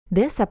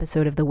This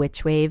episode of The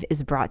Witch Wave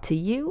is brought to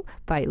you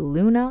by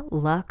Luna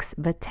Lux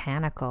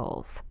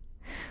Botanicals.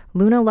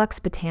 Luna Lux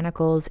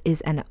Botanicals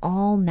is an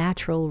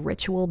all-natural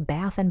ritual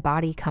bath and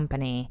body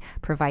company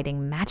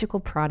providing magical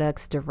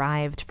products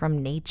derived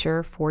from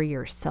nature for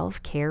your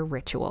self-care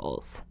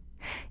rituals.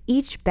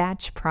 Each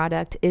batch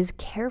product is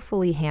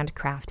carefully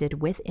handcrafted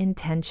with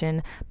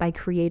intention by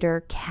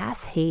creator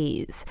Cass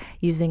Hayes,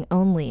 using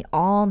only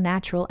all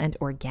natural and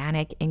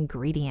organic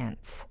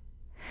ingredients.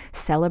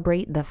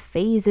 Celebrate the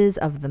phases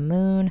of the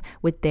moon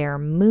with their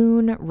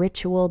Moon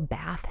Ritual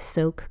Bath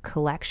Soak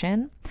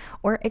collection,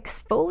 or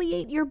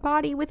exfoliate your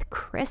body with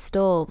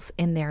crystals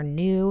in their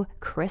new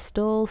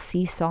Crystal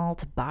Sea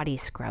Salt Body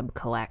Scrub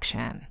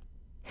collection.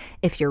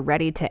 If you're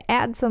ready to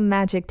add some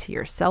magic to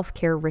your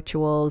self-care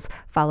rituals,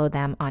 follow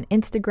them on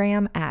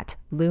Instagram at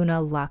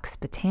Luna Lux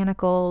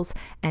Botanicals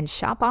and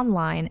shop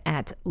online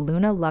at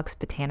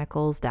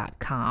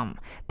lunaluxbotanicals.com.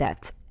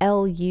 That's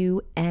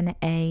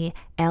LUNALUX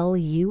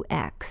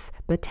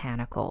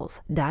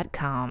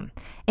botanicals.com.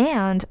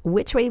 And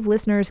Witchwave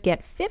listeners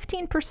get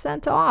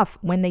 15% off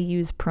when they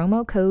use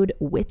promo code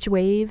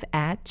WitchWave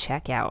at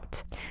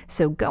checkout.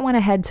 So go on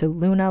ahead to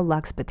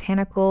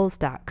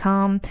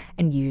lunaluxbotanicals.com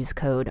and use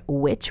code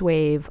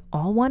WitchWave,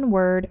 all one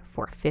word,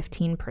 for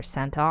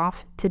 15%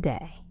 off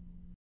today.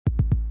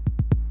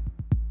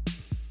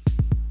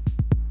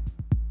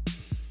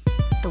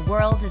 The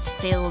world is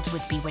filled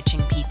with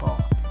bewitching people,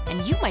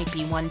 and you might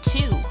be one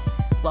too.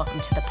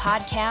 Welcome to the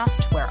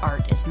podcast where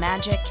art is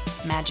magic,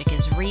 magic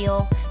is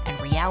real,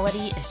 and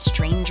reality is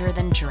stranger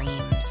than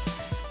dreams.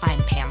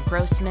 I'm Pam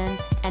Grossman,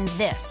 and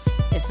this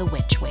is The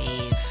Witch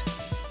Wave.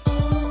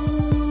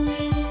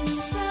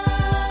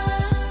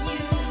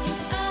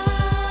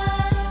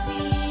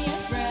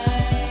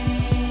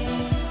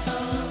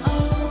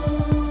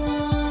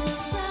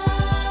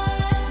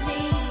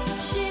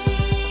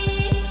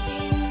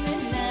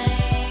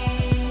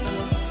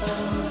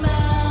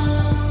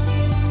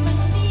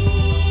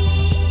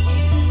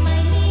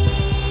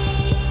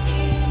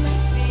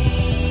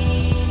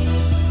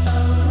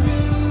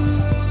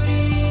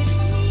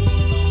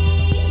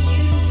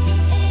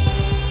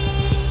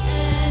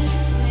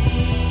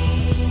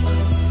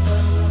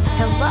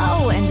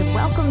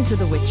 To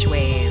the Witch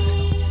Wave.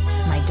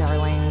 My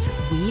darlings,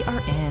 we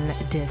are in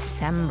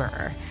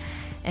December,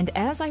 and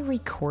as I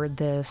record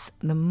this,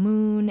 the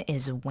moon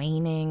is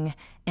waning,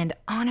 and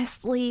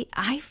honestly,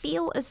 I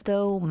feel as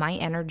though my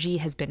energy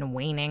has been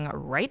waning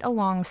right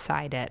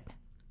alongside it.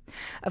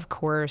 Of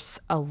course,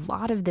 a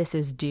lot of this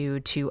is due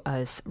to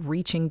us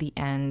reaching the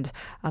end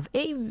of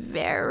a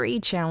very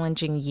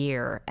challenging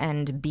year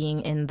and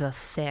being in the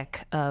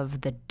thick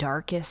of the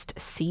darkest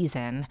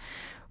season,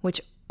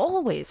 which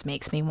always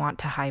makes me want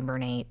to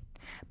hibernate.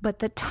 But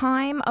the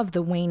time of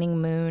the waning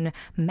moon,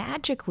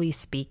 magically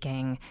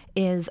speaking,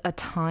 is a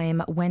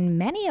time when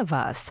many of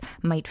us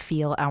might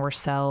feel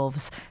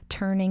ourselves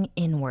turning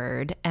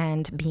inward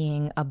and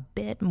being a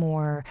bit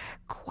more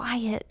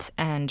quiet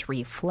and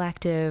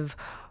reflective,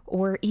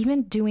 or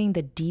even doing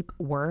the deep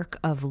work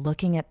of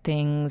looking at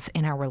things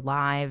in our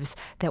lives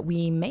that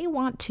we may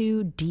want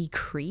to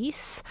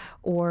decrease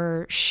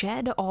or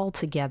shed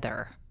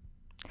altogether.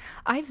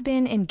 I've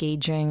been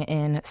engaging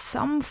in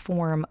some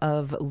form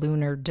of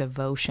lunar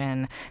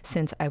devotion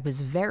since I was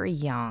very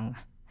young.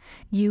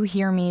 You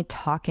hear me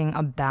talking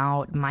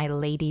about my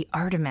Lady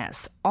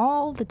Artemis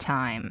all the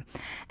time,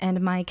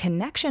 and my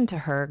connection to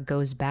her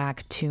goes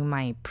back to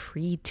my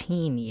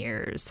preteen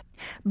years.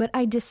 But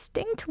I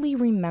distinctly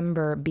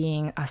remember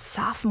being a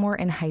sophomore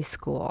in high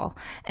school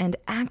and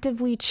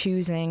actively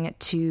choosing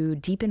to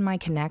deepen my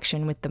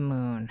connection with the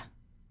moon.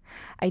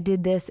 I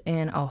did this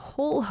in a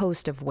whole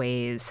host of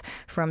ways,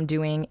 from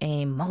doing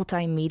a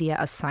multimedia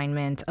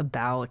assignment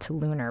about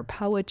lunar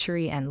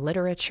poetry and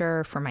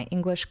literature for my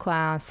English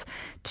class,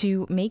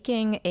 to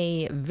making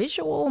a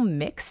visual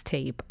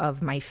mixtape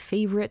of my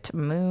favorite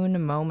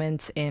moon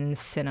moments in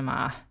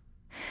cinema.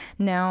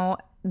 Now,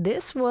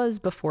 this was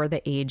before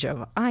the age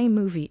of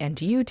iMovie and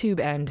YouTube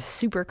and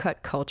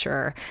supercut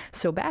culture.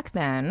 So back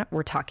then,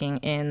 we're talking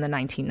in the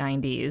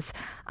 1990s,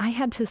 I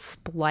had to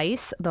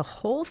splice the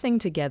whole thing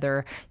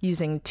together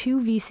using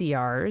 2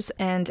 VCRs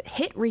and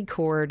hit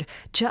record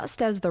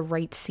just as the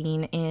right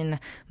scene in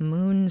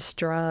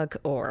Moonstruck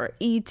or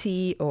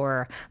E.T.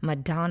 or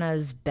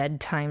Madonna's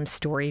bedtime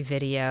story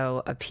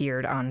video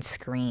appeared on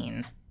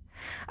screen.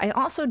 I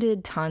also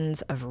did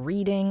tons of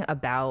reading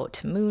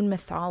about moon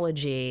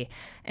mythology,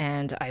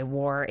 and I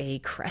wore a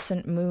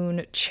crescent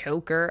moon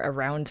choker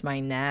around my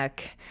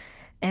neck,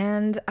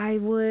 and I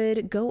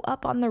would go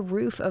up on the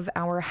roof of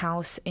our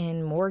house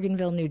in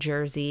Morganville, New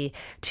Jersey,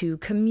 to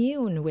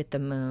commune with the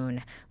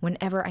moon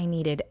whenever I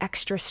needed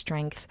extra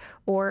strength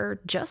or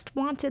just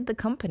wanted the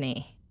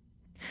company.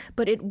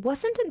 But it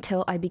wasn't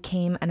until I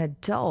became an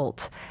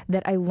adult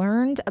that I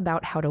learned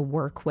about how to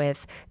work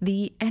with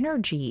the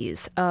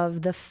energies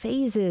of the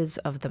phases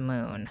of the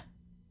moon.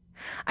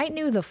 I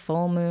knew the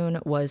full moon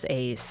was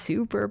a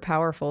super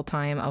powerful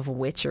time of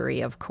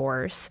witchery, of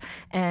course,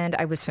 and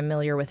I was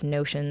familiar with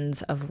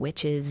notions of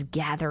witches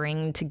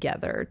gathering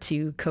together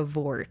to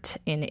cavort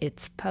in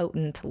its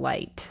potent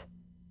light.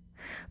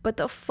 But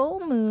the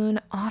full moon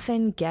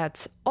often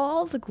gets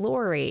all the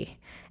glory,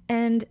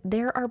 and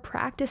there are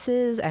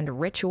practices and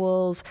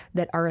rituals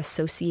that are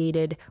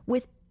associated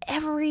with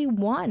every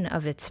one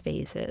of its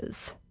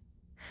phases.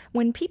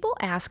 When people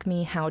ask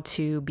me how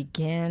to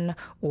begin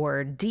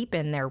or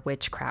deepen their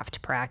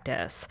witchcraft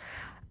practice,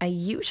 I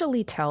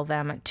usually tell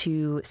them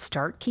to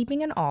start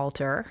keeping an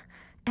altar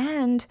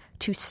and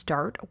to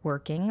start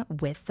working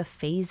with the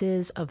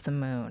phases of the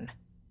moon.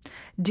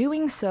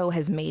 Doing so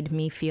has made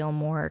me feel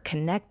more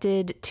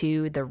connected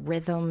to the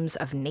rhythms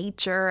of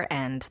nature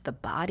and the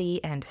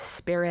body and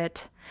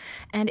spirit,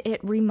 and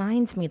it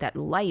reminds me that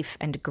life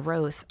and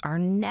growth are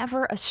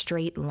never a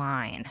straight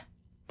line.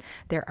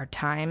 There are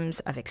times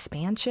of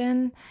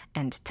expansion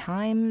and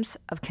times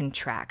of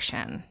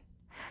contraction,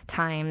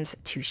 times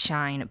to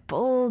shine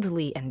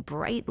boldly and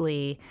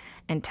brightly,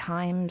 and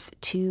times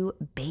to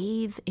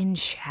bathe in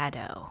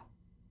shadow.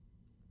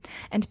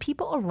 And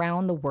people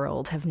around the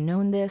world have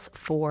known this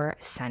for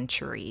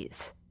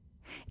centuries.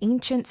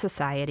 Ancient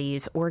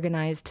societies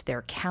organized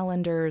their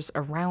calendars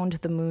around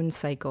the moon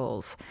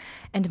cycles,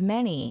 and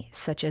many,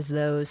 such as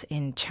those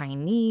in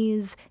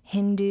Chinese,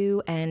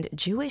 Hindu, and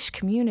Jewish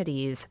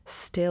communities,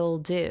 still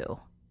do.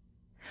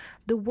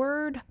 The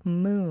word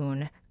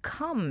moon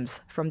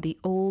comes from the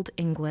Old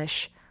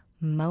English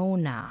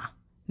mona,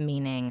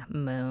 meaning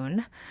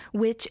moon,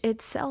 which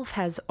itself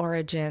has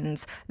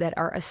origins that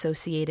are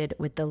associated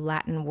with the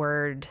Latin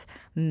word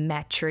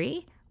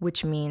metri,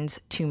 which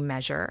means to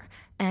measure,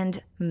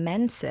 and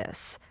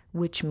mensis,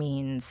 which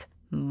means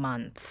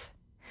month.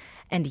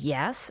 And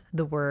yes,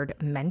 the word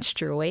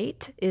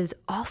menstruate is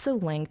also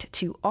linked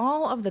to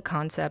all of the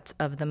concepts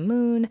of the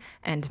moon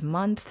and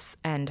months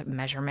and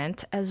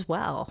measurement as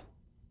well.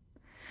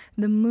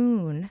 The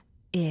moon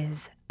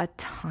is a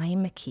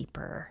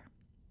timekeeper.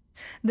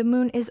 The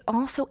moon is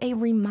also a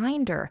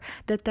reminder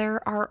that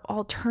there are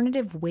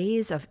alternative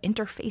ways of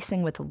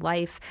interfacing with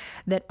life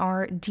that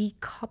are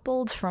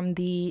decoupled from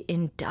the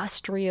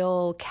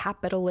industrial,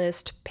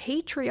 capitalist,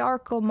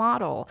 patriarchal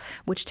model,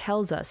 which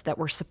tells us that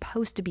we're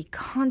supposed to be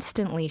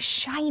constantly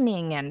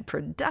shining and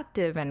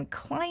productive and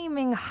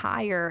climbing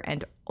higher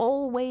and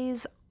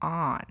always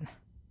on.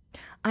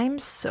 I'm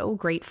so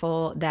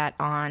grateful that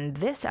on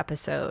this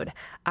episode,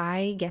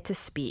 I get to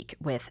speak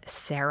with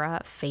Sarah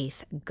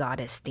Faith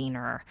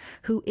Gottesdiener,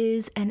 who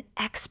is an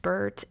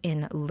expert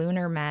in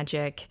lunar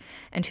magic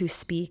and who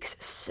speaks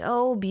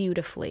so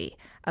beautifully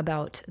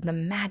about the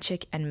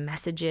magic and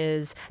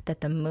messages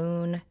that the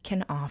moon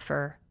can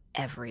offer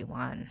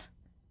everyone.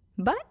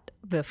 But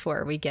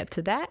before we get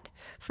to that,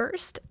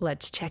 first,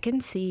 let's check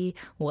and see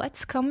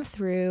what's come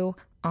through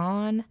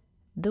on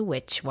the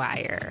Witch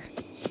Wire.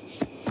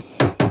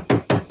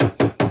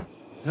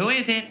 Who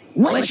is it?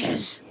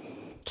 Witches!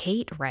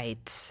 Kate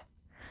writes,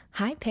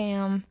 "Hi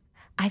Pam.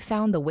 I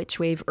found the Witch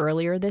Wave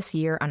earlier this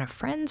year on a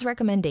friend's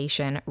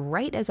recommendation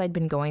right as I'd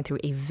been going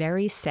through a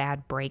very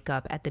sad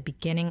breakup at the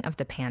beginning of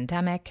the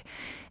pandemic,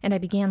 and I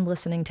began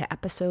listening to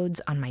episodes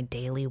on my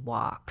daily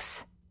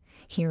walks.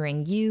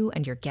 Hearing you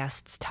and your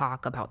guests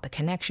talk about the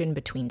connection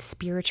between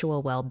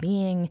spiritual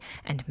well-being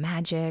and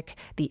magic,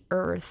 the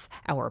earth,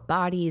 our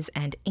bodies,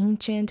 and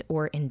ancient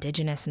or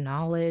indigenous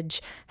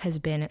knowledge has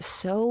been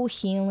so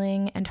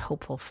healing and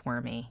hopeful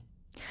for me.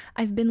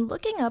 I've been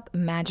looking up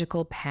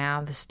magical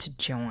paths to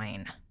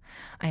join.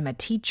 I'm a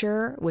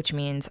teacher, which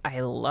means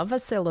I love a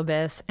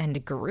syllabus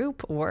and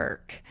group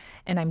work,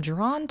 and I'm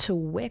drawn to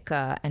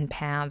Wicca and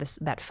paths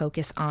that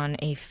focus on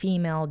a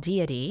female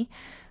deity,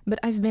 but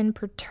I've been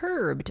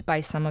perturbed by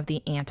some of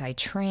the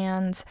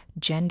anti-trans,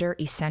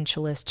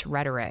 gender-essentialist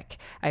rhetoric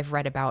I've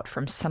read about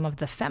from some of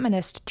the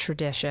feminist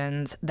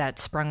traditions that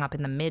sprung up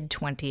in the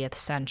mid-20th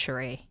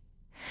century.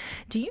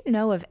 Do you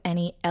know of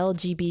any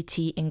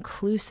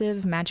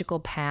LGBT-inclusive magical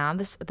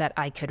paths that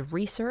I could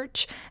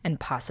research and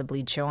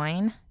possibly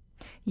join?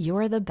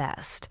 You're the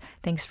best.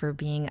 Thanks for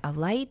being a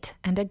light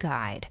and a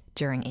guide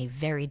during a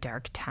very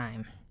dark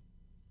time."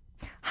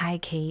 Hi,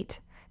 Kate.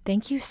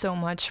 Thank you so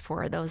much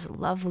for those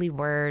lovely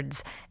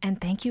words,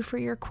 and thank you for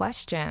your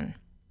question.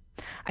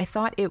 I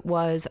thought it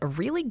was a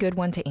really good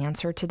one to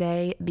answer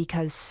today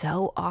because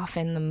so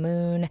often the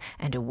moon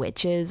and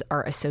witches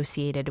are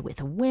associated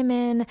with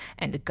women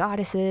and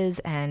goddesses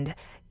and,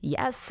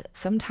 yes,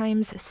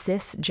 sometimes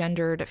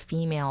cisgendered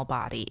female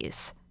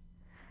bodies.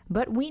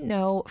 But we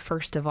know,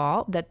 first of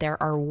all, that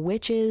there are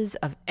witches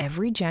of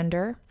every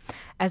gender,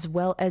 as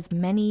well as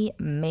many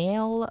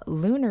male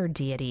lunar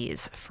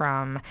deities,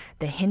 from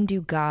the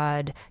Hindu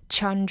god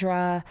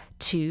Chandra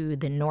to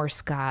the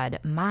Norse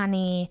god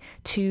Mani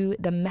to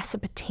the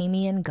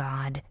Mesopotamian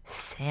god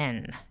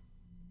Sin.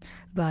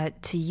 But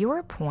to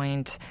your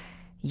point,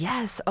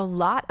 yes, a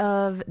lot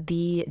of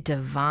the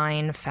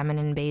divine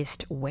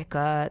feminine-based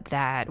Wicca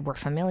that we're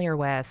familiar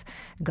with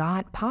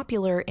got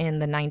popular in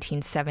the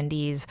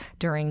 1970s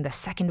during the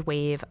second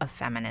wave of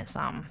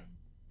feminism.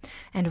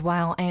 And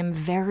while I am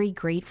very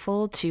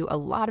grateful to a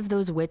lot of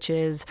those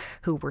witches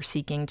who were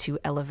seeking to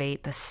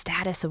elevate the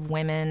status of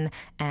women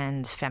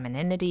and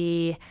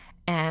femininity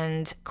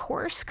and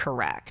course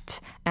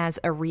correct as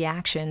a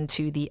reaction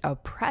to the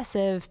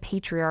oppressive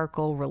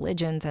patriarchal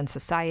religions and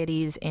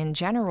societies in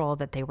general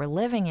that they were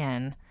living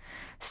in,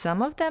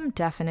 some of them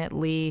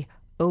definitely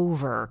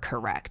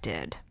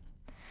overcorrected.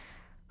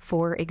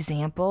 For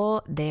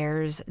example,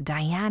 there's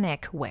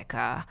Dianic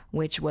Wicca,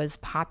 which was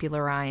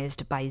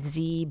popularized by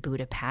Z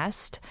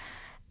Budapest,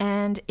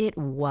 and it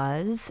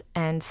was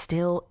and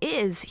still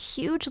is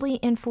hugely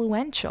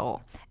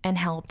influential and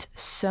helped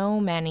so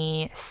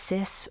many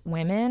cis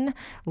women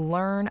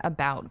learn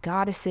about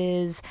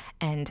goddesses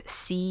and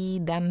see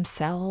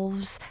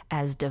themselves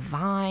as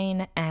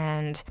divine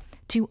and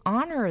to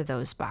honor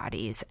those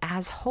bodies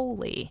as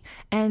holy.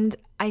 And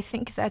I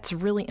think that's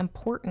really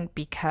important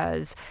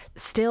because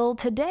still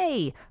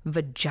today,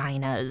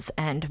 vaginas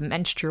and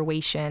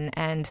menstruation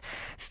and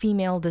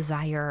female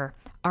desire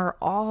are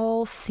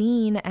all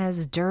seen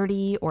as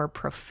dirty or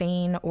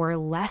profane or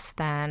less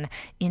than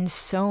in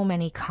so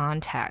many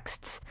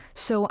contexts.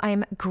 So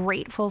I'm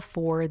grateful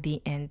for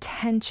the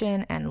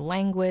intention and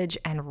language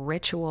and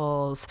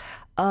rituals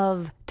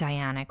of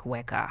Dianic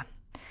Wicca.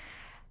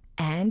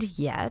 And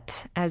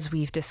yet, as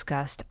we've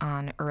discussed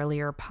on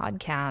earlier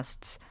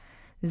podcasts,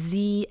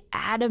 Z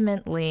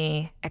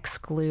adamantly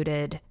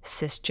excluded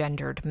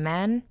cisgendered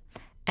men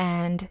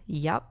and,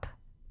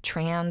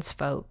 trans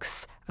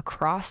folks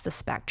across the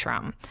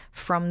spectrum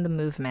from the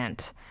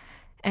movement.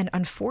 And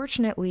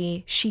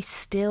unfortunately, she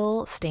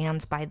still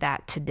stands by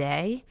that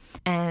today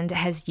and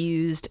has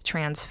used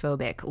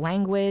transphobic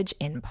language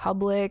in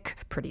public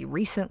pretty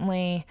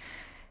recently.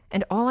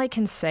 And all I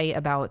can say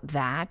about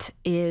that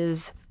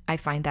is I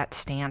find that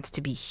stance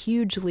to be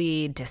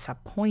hugely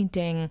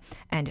disappointing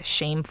and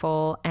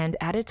shameful and,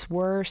 at its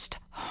worst,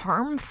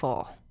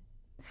 harmful.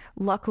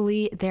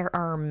 Luckily, there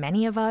are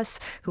many of us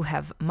who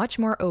have much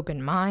more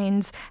open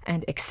minds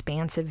and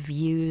expansive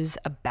views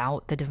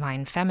about the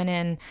divine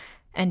feminine,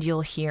 and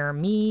you'll hear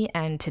me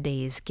and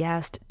today's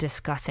guest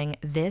discussing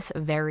this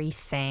very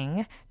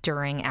thing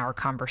during our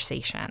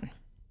conversation.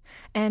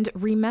 And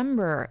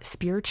remember,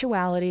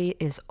 spirituality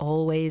is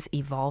always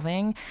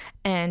evolving,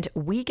 and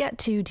we get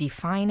to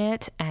define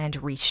it and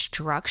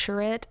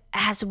restructure it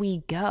as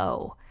we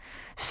go.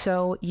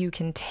 So you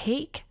can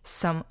take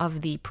some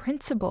of the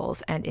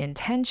principles and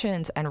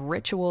intentions and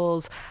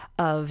rituals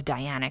of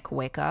Dianic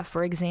Wicca,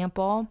 for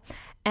example,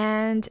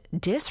 and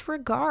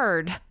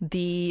disregard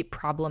the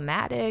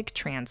problematic,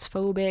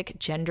 transphobic,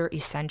 gender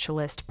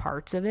essentialist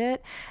parts of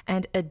it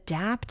and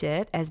adapt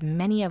it, as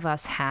many of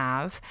us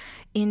have,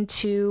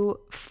 into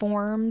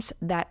forms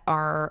that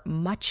are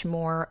much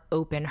more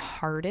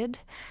open-hearted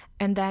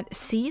and that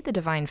see the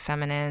divine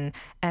feminine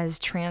as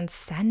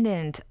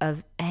transcendent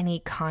of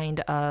any kind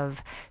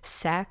of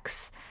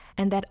sex,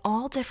 and that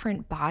all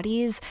different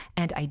bodies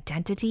and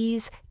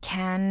identities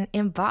can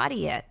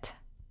embody it.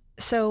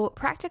 So,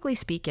 practically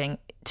speaking,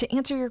 to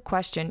answer your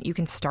question, you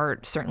can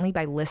start certainly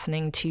by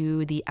listening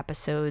to the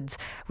episodes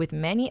with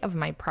many of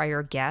my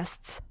prior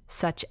guests,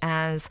 such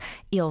as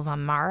Ilva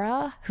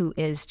Mara, who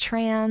is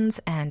trans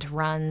and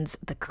runs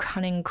the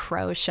Cunning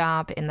Crow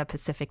Shop in the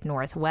Pacific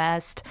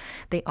Northwest.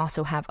 They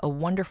also have a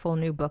wonderful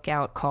new book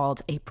out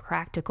called A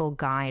Practical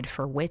Guide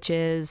for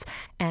Witches,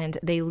 and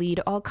they lead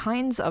all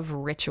kinds of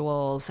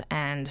rituals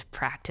and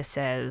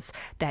practices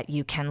that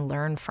you can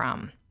learn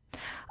from.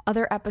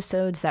 Other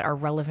episodes that are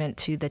relevant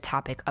to the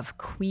topic of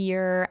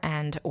queer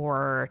and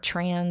or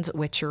trans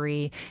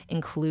witchery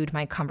include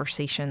my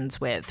conversations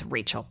with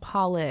Rachel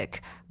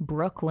Pollack,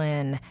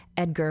 Brooklyn,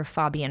 Edgar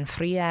Fabian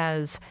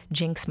Frias,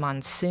 Jinx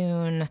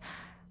Monsoon.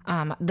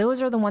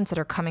 Those are the ones that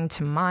are coming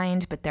to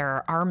mind, but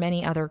there are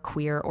many other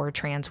queer or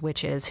trans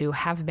witches who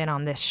have been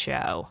on this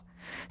show.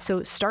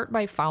 So start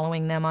by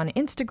following them on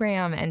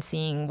Instagram and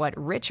seeing what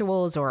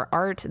rituals or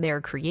art they're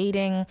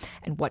creating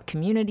and what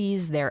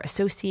communities they're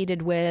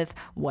associated with,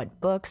 what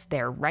books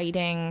they're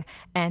writing,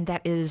 and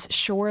that is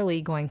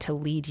surely going to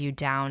lead you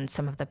down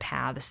some of the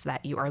paths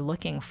that you are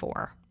looking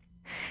for.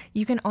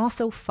 You can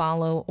also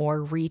follow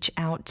or reach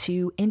out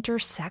to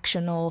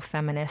intersectional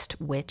feminist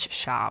witch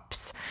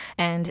shops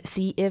and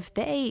see if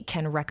they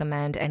can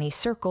recommend any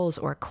circles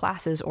or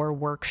classes or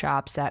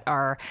workshops that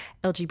are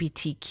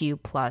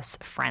LGBTQ plus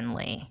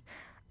friendly.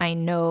 I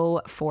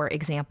know, for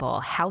example,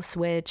 House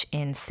Witch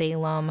in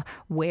Salem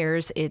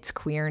wears its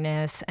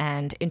queerness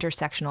and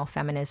intersectional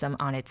feminism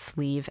on its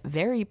sleeve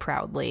very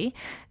proudly.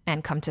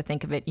 And come to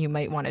think of it, you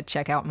might want to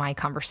check out my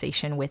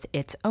conversation with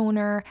its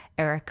owner,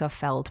 Erica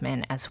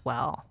Feldman, as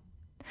well.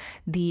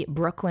 The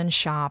Brooklyn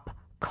shop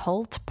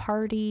Cult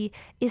Party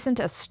isn't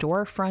a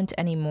storefront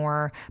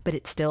anymore, but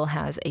it still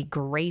has a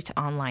great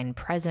online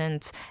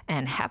presence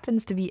and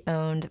happens to be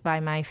owned by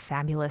my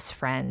fabulous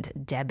friend,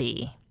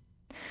 Debbie.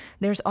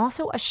 There's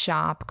also a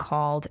shop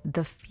called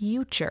The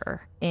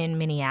Future in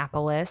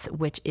Minneapolis,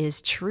 which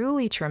is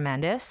truly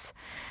tremendous.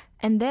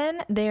 And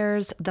then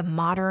there's the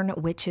Modern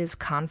Witches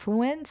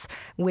Confluence,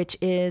 which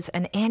is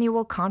an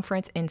annual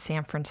conference in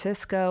San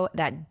Francisco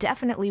that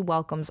definitely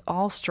welcomes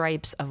all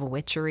stripes of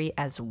witchery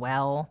as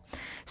well.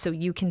 So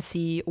you can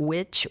see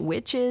which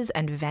witches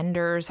and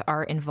vendors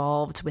are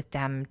involved with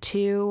them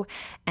too.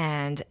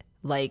 And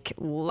like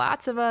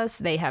lots of us,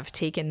 they have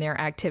taken their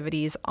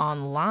activities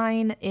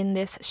online in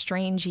this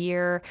strange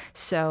year.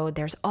 So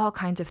there's all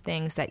kinds of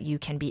things that you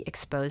can be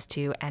exposed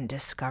to and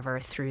discover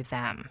through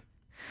them.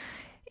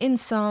 In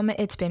sum,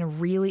 it's been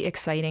really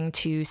exciting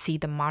to see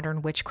the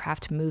modern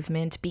witchcraft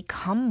movement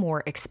become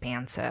more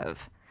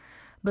expansive.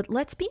 But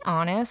let's be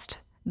honest,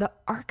 the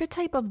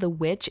archetype of the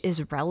witch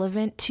is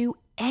relevant to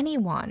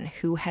anyone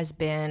who has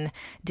been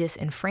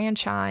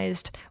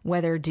disenfranchised,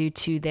 whether due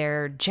to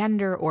their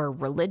gender or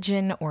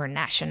religion or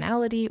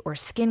nationality or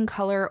skin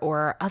color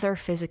or other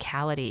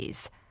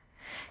physicalities.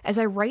 As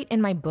I write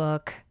in my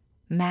book,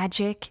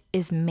 magic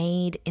is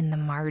made in the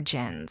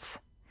margins.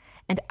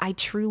 And I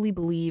truly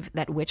believe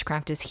that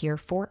witchcraft is here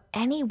for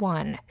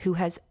anyone who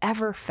has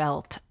ever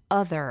felt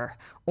other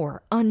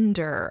or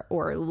under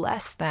or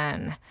less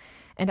than.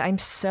 And I'm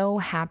so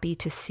happy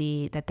to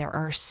see that there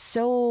are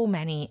so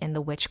many in the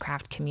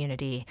witchcraft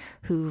community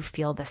who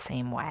feel the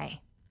same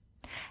way.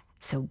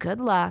 So good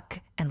luck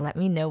and let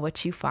me know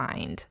what you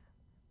find.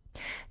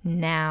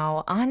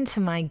 Now, on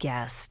to my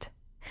guest.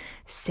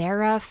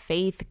 Sarah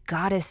Faith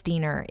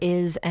Gottesdiener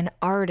is an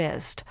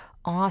artist,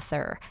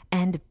 author,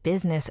 and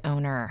business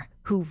owner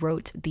who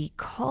wrote the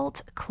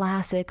cult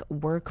classic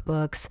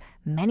workbooks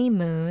Many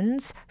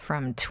Moons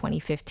from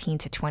 2015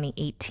 to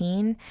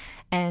 2018,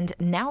 and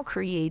now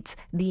creates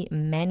the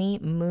Many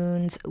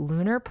Moons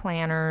Lunar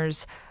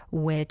Planners,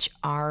 which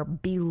are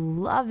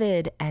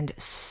beloved and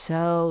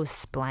so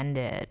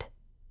splendid.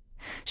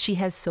 She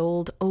has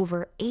sold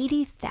over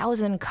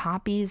 80,000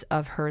 copies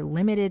of her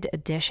limited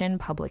edition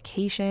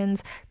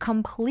publications,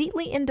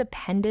 completely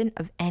independent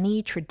of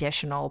any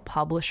traditional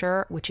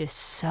publisher, which is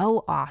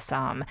so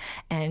awesome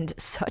and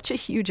such a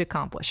huge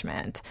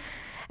accomplishment.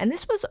 And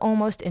this was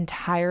almost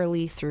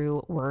entirely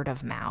through word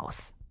of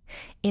mouth.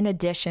 In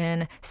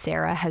addition,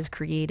 Sarah has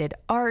created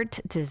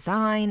art,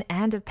 design,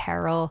 and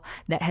apparel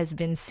that has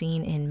been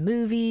seen in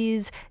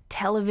movies,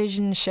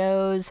 television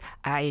shows.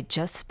 I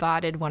just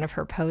spotted one of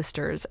her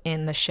posters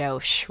in the show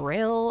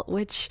Shrill,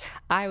 which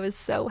I was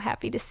so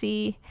happy to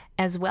see,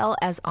 as well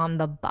as on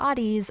the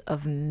bodies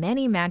of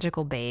many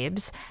magical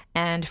babes,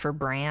 and for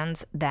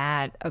brands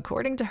that,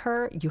 according to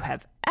her, you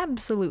have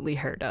absolutely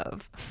heard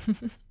of.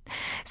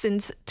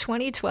 Since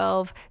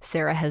 2012,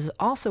 Sarah has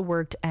also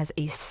worked as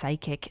a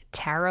psychic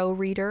tarot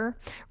reader,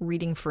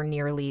 reading for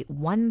nearly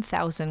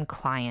 1,000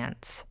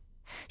 clients.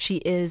 She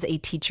is a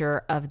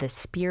teacher of the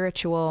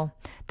spiritual,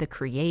 the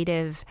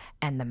creative,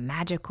 and the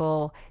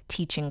magical,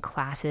 teaching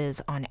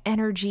classes on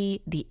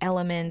energy, the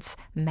elements,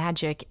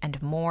 magic,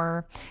 and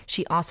more.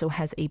 She also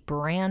has a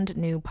brand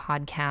new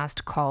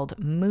podcast called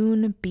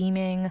Moon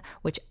Beaming,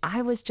 which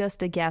I was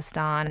just a guest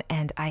on,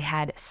 and I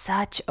had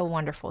such a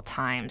wonderful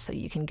time, so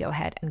you can go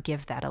ahead and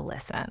give that a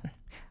listen.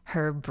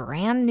 Her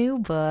brand new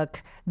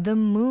book, The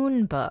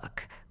Moon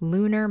Book,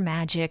 Lunar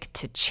Magic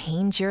to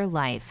Change Your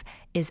Life,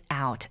 is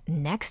out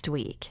next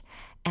week.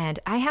 And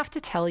I have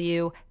to tell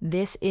you,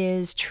 this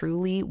is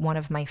truly one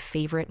of my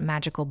favorite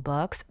magical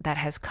books that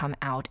has come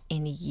out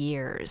in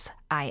years.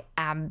 I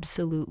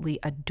absolutely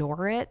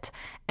adore it,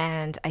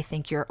 and I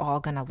think you're all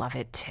going to love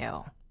it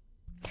too.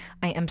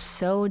 I am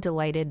so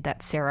delighted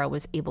that Sarah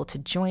was able to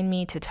join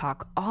me to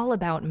talk all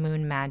about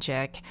moon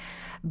magic,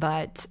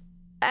 but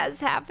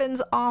as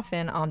happens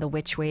often on the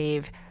Witch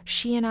Wave,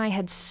 she and I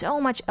had so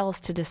much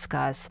else to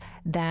discuss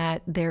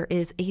that there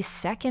is a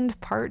second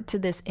part to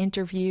this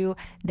interview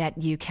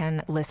that you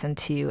can listen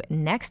to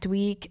next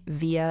week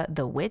via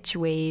the Witch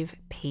Wave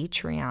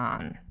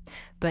Patreon.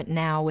 But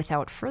now,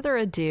 without further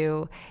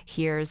ado,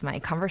 here's my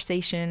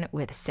conversation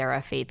with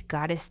Sarah Faith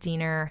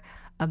Gottesdiener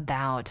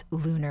about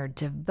lunar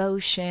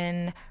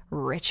devotion,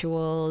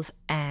 rituals,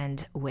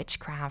 and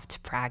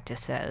witchcraft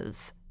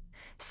practices.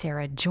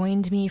 Sarah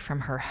joined me from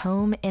her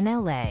home in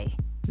LA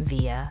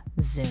via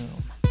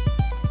Zoom.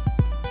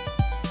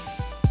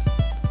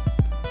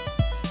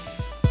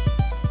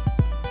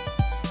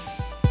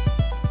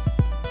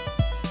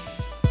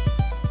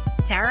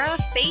 Sarah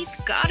Faith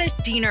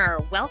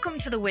Gottesdiener, welcome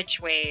to the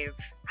Witch Wave.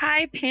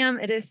 Hi, Pam.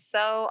 It is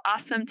so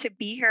awesome to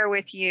be here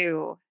with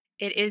you.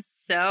 It is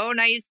so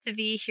nice to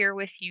be here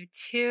with you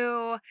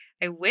too.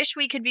 I wish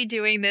we could be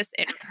doing this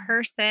in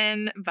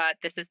person, but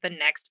this is the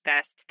next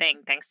best thing.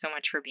 Thanks so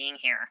much for being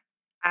here.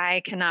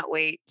 I cannot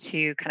wait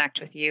to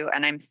connect with you,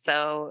 and I'm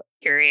so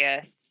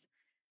curious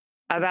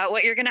about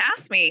what you're going to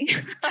ask me.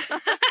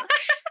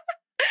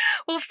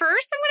 Well,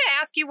 first, I'm going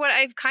to ask you what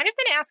I've kind of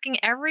been asking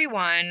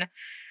everyone,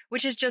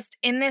 which is just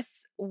in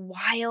this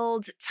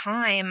wild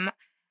time,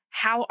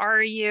 how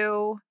are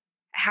you?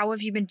 How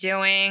have you been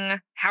doing?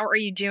 How are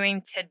you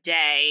doing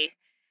today?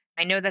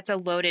 I know that's a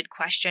loaded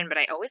question, but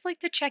I always like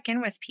to check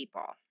in with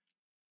people.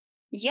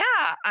 Yeah,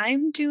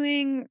 I'm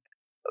doing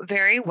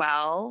very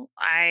well.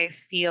 I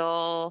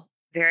feel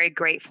very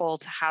grateful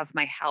to have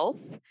my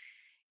health.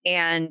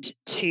 and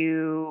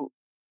to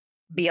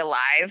be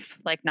alive,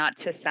 like not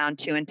to sound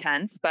too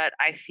intense, but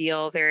I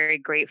feel very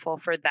grateful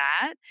for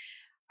that.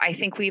 I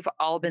think we've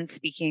all been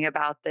speaking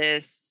about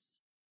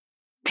this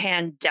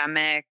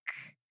pandemic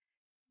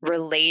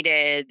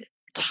related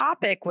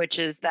topic, which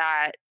is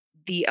that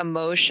the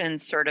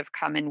emotions sort of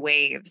come in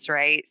waves,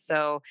 right?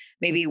 So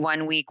maybe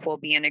one week we'll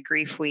be in a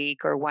grief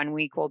week, or one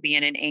week we'll be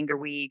in an anger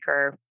week,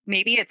 or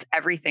maybe it's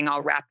everything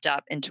all wrapped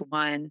up into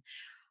one.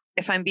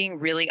 If I'm being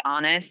really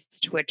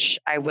honest, which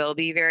I will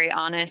be very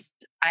honest,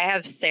 I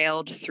have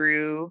sailed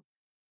through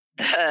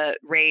the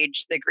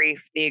rage, the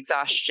grief, the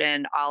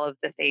exhaustion, all of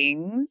the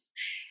things.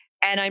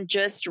 And I'm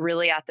just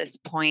really at this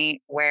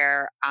point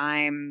where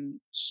I'm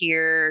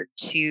here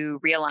to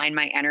realign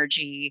my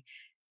energy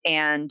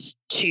and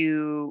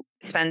to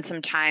spend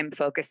some time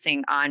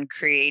focusing on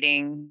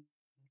creating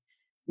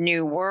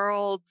new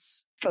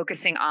worlds,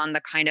 focusing on the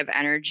kind of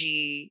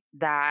energy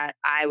that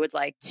I would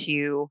like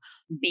to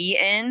be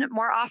in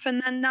more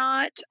often than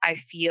not. I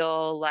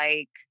feel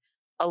like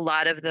a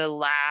lot of the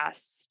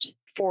last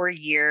 4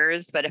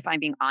 years, but if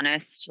I'm being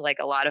honest, like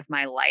a lot of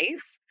my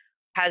life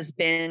has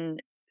been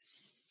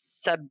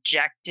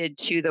subjected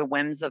to the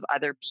whims of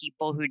other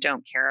people who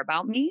don't care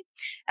about me.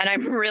 And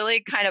I'm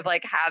really kind of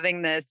like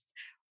having this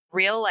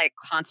real, like,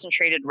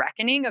 concentrated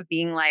reckoning of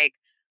being like,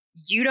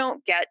 you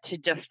don't get to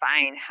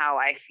define how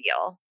I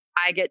feel.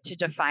 I get to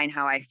define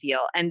how I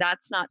feel. And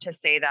that's not to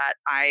say that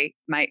I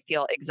might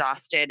feel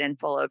exhausted and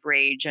full of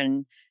rage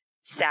and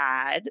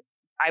sad.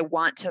 I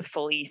want to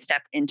fully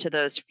step into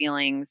those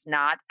feelings,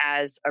 not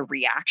as a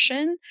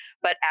reaction,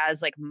 but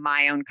as like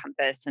my own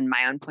compass and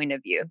my own point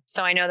of view.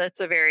 So I know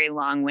that's a very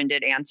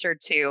long-winded answer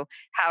to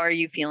how are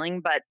you feeling,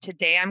 but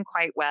today I'm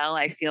quite well.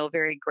 I feel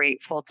very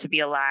grateful to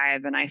be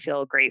alive, and I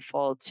feel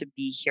grateful to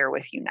be here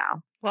with you now.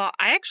 Well,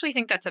 I actually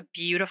think that's a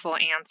beautiful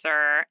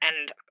answer.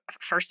 And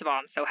first of all,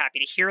 I'm so happy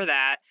to hear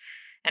that.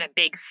 And a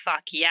big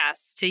fuck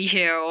yes to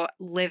you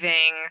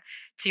living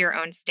to your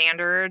own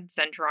standards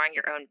and drawing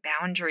your own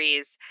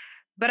boundaries.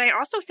 But I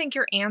also think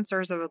your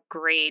answers are a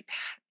great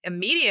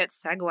immediate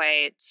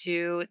segue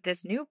to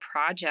this new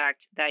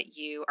project that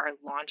you are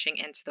launching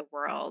into the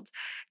world.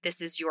 This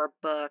is your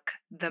book,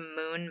 The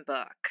Moon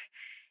Book.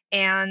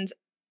 And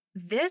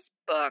this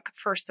book,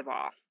 first of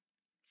all,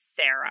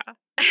 Sarah,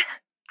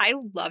 I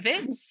love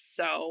it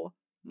so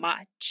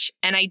much.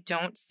 And I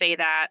don't say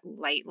that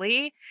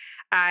lightly.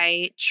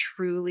 I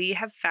truly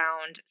have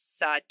found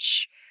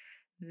such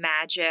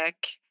magic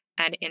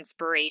and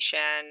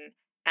inspiration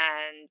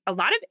and a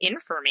lot of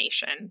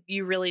information.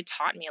 You really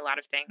taught me a lot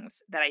of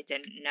things that I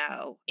didn't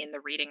know in the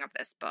reading of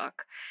this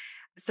book.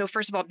 So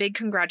first of all, big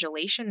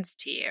congratulations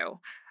to you.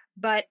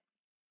 But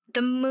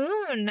the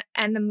moon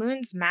and the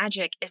moon's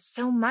magic is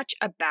so much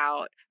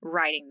about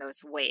riding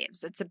those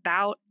waves. It's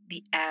about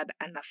the ebb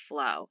and the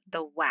flow,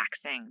 the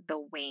waxing, the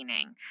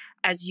waning.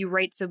 As you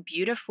write so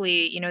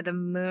beautifully, you know, the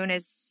moon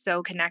is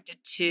so connected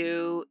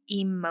to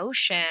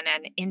emotion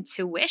and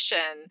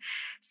intuition.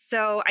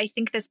 So I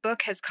think this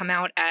book has come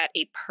out at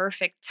a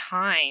perfect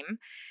time.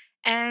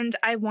 And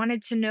I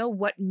wanted to know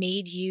what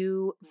made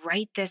you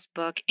write this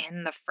book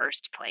in the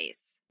first place.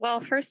 Well,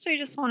 first, I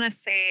just want to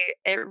say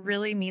it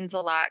really means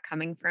a lot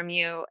coming from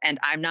you. And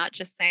I'm not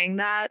just saying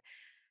that.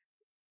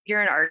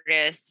 You're an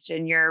artist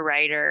and you're a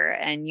writer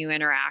and you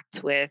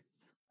interact with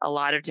a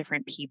lot of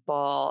different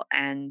people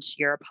and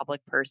you're a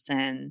public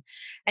person.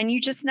 And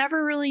you just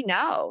never really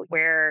know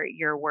where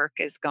your work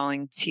is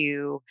going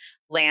to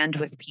land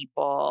with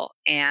people.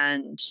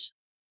 And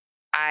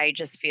I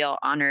just feel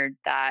honored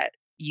that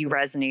you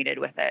resonated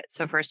with it.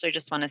 So first, I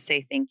just want to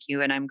say thank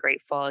you. And I'm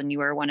grateful. And you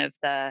were one of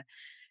the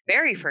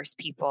very first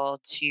people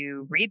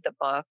to read the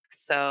book.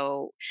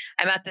 So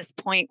I'm at this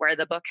point where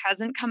the book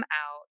hasn't come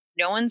out.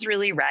 No one's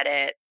really read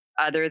it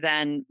other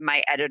than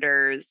my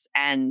editors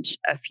and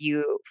a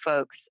few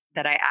folks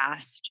that I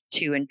asked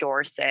to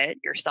endorse it,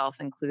 yourself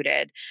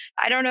included.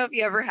 I don't know if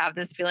you ever have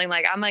this feeling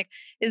like, I'm like,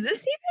 is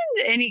this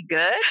even any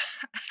good?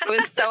 It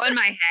was so in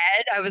my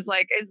head. I was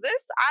like, is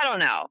this? I don't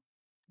know.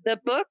 The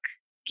book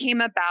came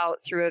about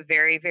through a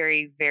very,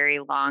 very, very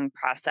long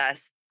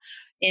process.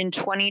 In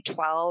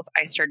 2012,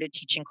 I started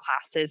teaching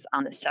classes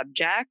on the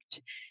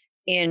subject.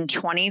 In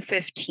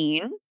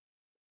 2015,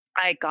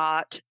 I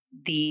got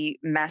the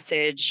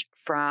message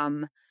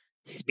from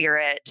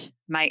spirit,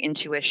 my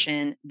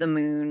intuition, the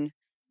moon,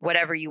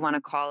 whatever you want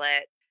to call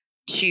it,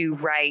 to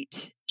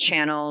write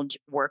channeled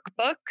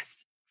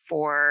workbooks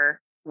for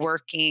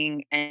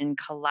working and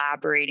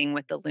collaborating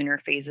with the lunar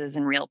phases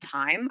in real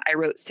time. I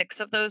wrote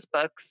 6 of those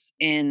books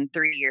in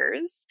 3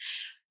 years.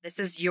 This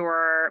is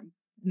your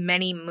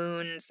many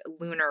moons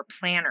lunar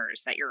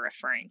planners that you're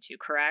referring to,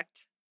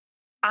 correct?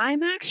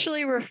 I'm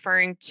actually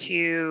referring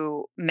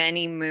to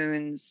many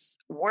moons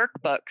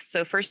workbooks.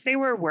 So first they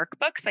were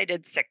workbooks. I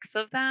did 6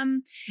 of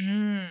them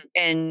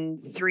in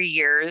 3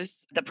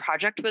 years. The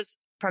project was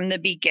from the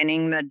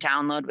beginning, the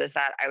download was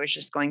that I was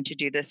just going to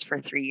do this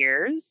for 3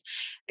 years.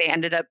 They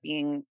ended up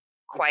being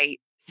quite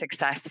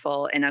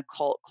successful in a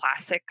cult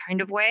classic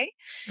kind of way.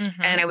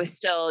 And I was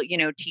still,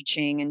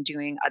 teaching and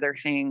doing other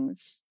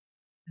things.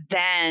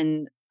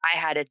 Then I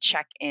had a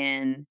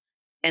check-in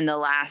in the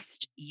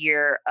last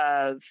year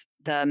of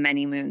the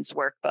Many Moons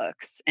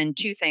workbooks, and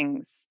two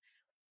things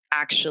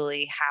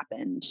actually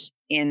happened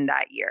in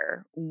that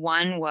year.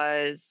 One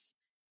was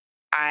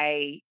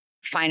I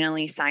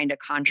finally signed a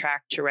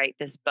contract to write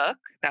this book.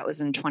 That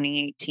was in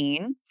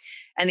 2018.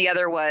 And the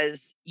other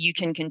was, you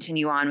can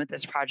continue on with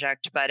this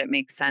project, but it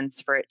makes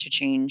sense for it to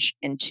change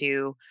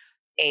into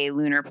a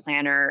lunar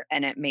planner,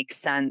 and it makes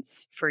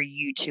sense for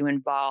you to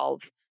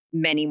involve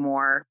many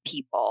more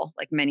people,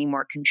 like many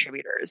more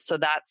contributors. So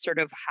that's sort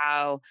of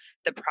how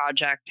the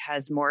project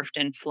has morphed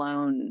and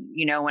flown.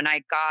 You know, when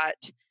I got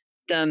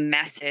the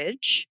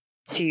message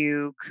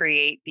to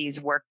create these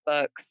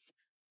workbooks,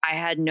 I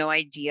had no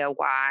idea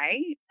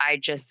why. I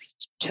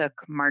just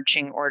took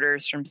marching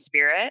orders from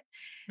Spirit.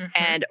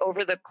 And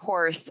over the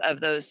course of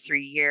those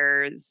 3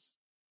 years,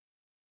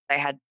 I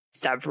had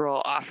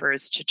several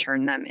offers to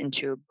turn them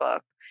into a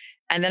book.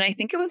 And then I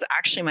think it was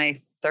actually my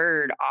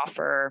third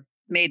offer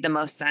made the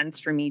most sense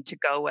for me to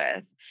go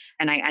with.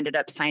 And I ended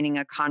up signing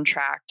a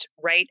contract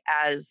right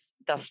as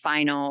the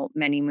final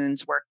Many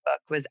Moons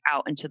workbook was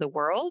out into the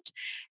world.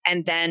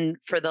 And then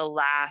for the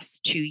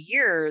last 2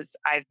 years,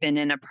 I've been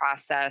in a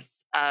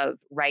process of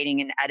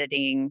writing and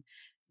editing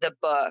the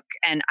book.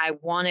 And I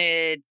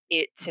wanted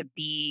it to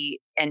be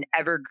an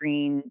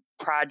evergreen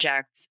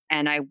project.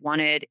 And I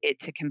wanted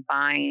it to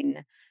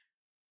combine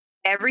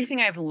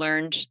everything I've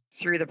learned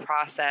through the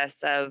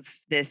process of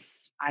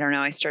this. I don't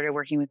know, I started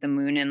working with the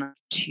moon in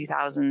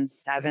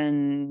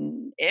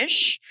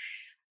 2007-ish.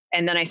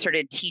 And then I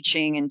started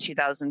teaching in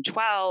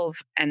 2012.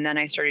 And then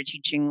I started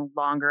teaching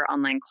longer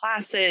online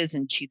classes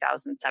in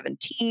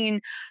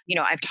 2017. You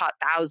know, I've taught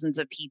thousands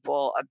of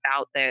people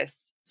about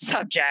this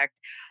subject.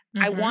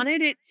 I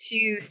wanted it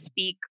to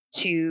speak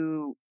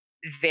to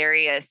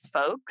various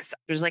folks.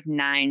 There's like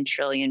 9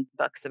 trillion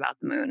books about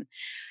the moon.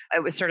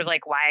 It was sort of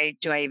like, why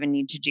do I even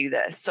need to do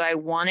this? So I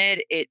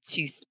wanted it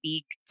to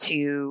speak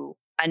to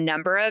a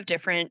number of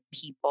different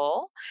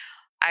people.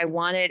 I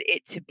wanted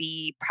it to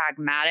be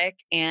pragmatic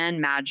and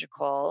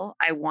magical.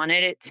 I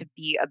wanted it to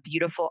be a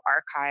beautiful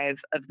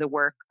archive of the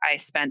work I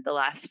spent the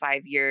last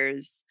 5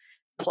 years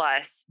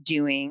plus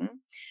doing.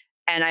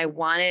 And I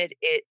wanted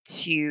it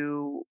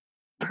to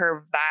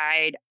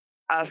provide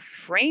a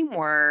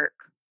framework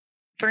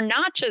for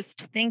not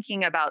just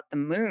thinking about the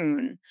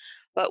moon,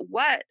 but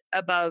what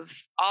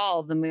above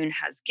all the moon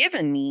has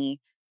given me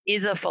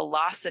is a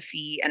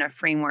philosophy and a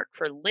framework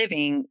for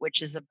living,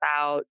 which is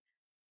about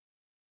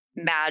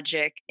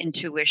magic,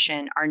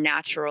 intuition, our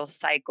natural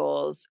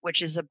cycles,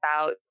 which is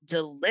about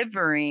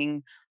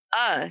delivering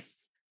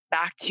us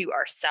back to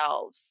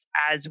ourselves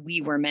as we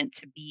were meant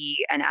to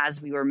be and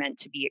as we were meant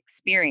to be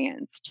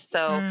experienced.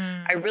 So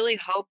I really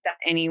hope that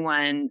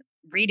anyone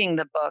reading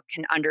the book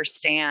can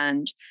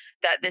understand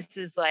that this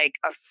is like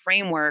a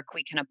framework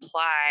we can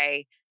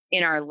apply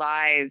in our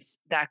lives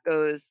that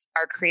goes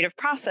our creative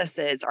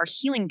processes, our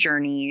healing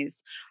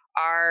journeys,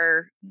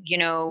 our, you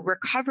know,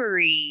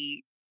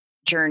 recovery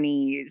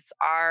journeys,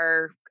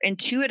 our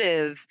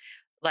intuitive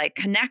like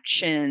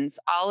connections,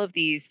 all of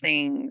these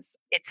things.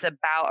 It's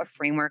about a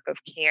framework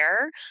of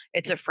care.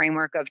 It's a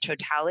framework of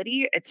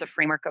totality. It's a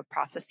framework of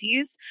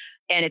processes.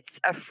 And it's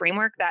a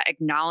framework that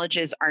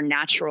acknowledges our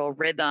natural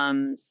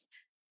rhythms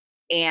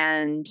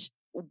and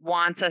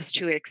wants us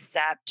to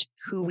accept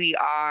who we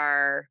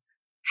are,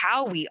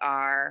 how we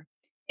are,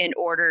 in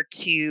order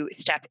to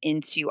step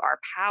into our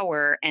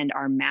power and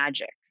our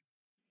magic.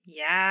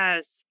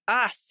 Yes.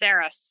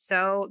 Sarah,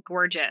 so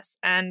gorgeous.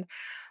 And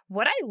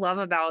what I love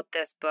about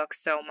this book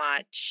so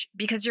much,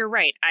 because you're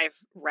right, I've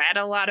read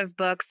a lot of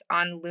books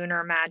on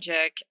lunar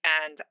magic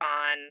and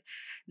on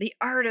the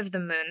art of the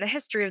moon, the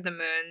history of the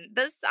moon,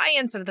 the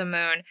science of the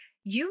moon.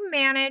 You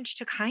manage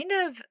to kind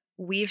of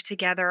weave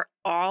together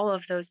all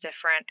of those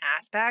different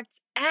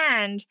aspects,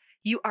 and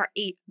you are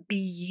a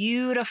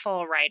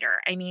beautiful writer.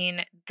 I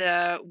mean,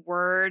 the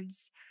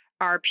words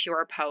are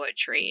pure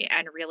poetry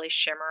and really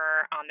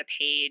shimmer on the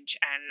page.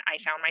 And I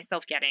found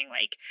myself getting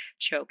like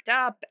choked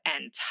up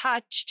and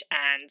touched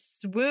and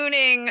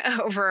swooning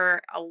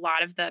over a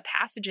lot of the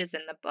passages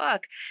in the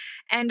book.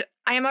 And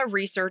I am a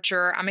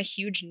researcher. I'm a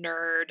huge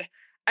nerd.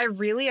 I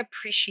really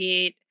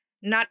appreciate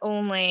not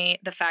only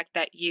the fact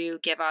that you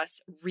give us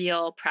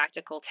real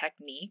practical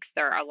techniques.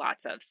 There are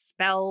lots of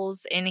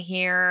spells in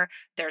here.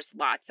 There's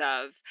lots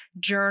of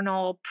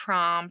journal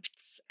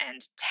prompts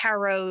and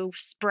tarot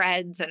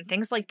spreads and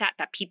things like that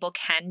that people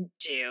can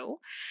do.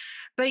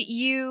 But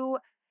you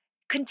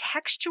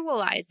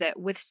contextualize it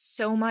with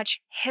so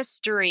much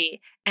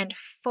history and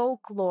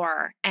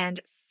folklore and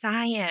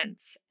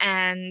science.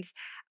 And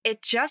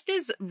it just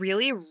is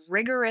really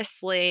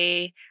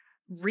rigorously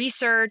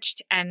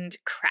researched and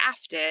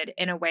crafted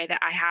in a way that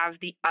I have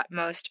the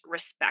utmost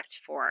respect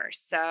for.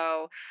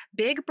 So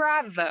big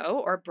bravo,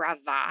 or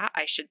brava,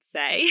 I should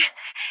say.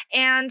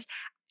 And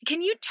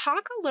can you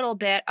talk a little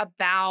bit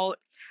about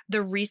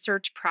the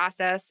research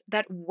process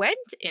that went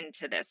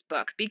into this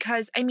book?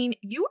 Because, I mean,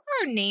 you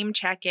are name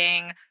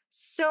checking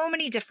so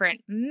many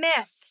different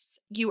myths.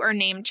 You are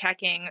name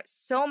checking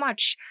so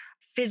much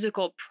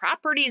physical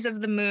properties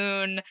of the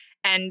moon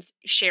and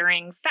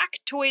sharing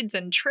factoids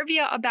and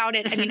trivia about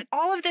it. I mean,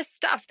 all of this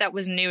stuff that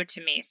was new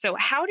to me. So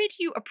how did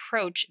you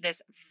approach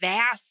this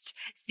vast,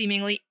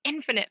 seemingly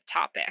infinite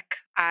topic?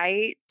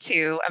 I,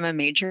 too, am a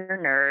major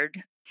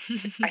nerd.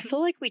 I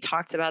feel like we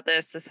talked about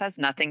this. This has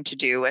nothing to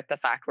do with the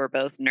fact we're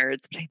both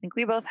nerds, but I think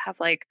we both have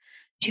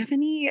do you have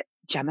any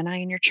Gemini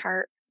in your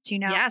chart? Do you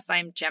know? Yes,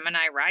 I'm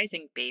Gemini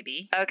rising,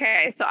 baby.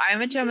 Okay, so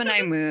I'm a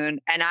Gemini moon,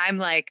 and I'm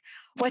like,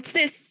 what's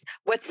this?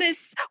 What's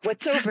this?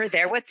 What's over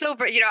there? What's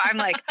over? I'm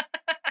like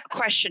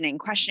questioning.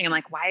 I'm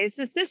like, why is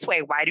this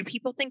way? Why do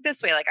people think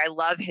this way? Like, I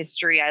love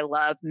history. I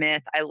love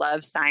myth. I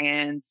love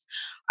science.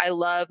 I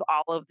love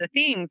all of the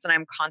things, and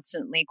I'm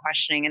constantly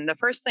questioning. And the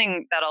first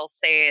thing that I'll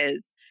say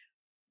is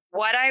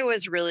what I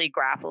was really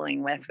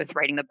grappling with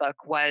writing the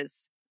book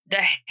was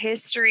the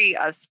history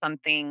of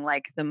something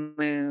like the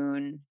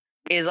moon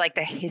is like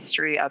the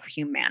history of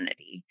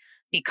humanity,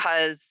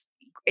 because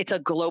it's a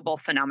global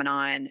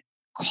phenomenon.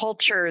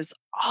 Cultures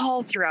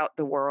all throughout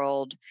the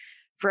world,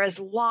 for as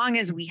long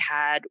as we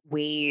had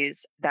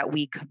ways that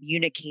we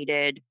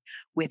communicated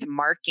with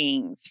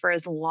markings, for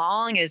as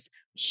long as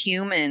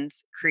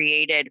humans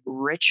created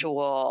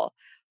ritual,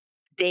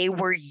 they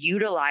were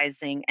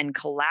utilizing and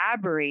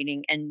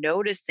collaborating and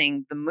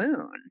noticing the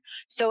moon.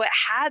 So it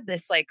had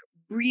this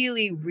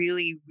really,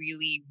 really,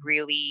 really,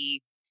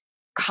 really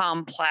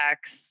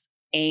complex,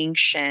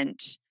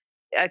 ancient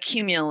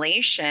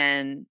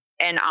accumulation.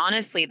 And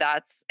honestly,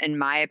 that's, in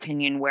my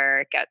opinion,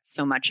 where it gets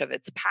so much of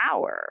its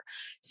power.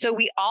 So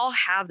we all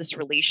have this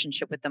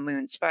relationship with the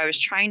moon. So I was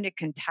trying to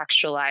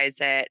contextualize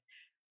it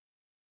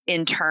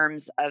in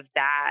terms of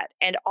that.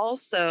 And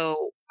also,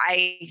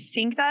 I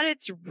think that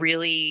it's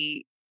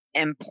really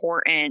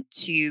important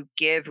to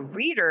give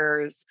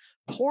readers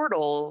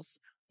portals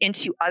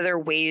into other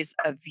ways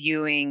of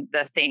viewing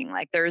the thing.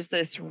 Like, there's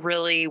this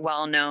really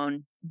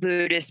well-known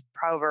Buddhist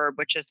proverb,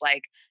 which is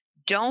like,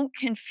 don't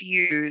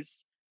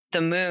confuse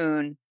the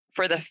moon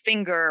for the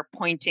finger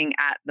pointing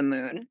at the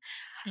moon.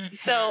 Mm-hmm.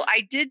 So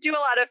I did do a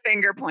lot of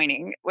finger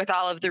pointing with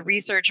all of the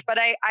research, but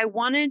I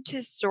wanted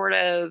to sort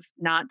of,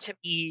 not to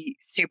be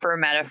super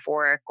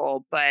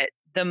metaphorical, but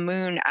the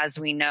moon, as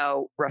we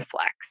know,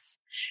 reflects.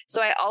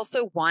 So I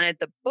also wanted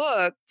the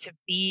book to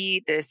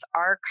be this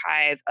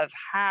archive of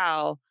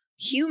how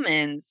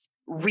humans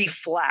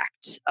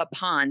reflect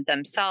upon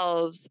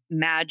themselves,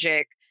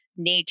 magic,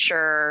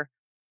 nature,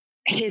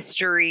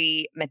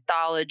 history,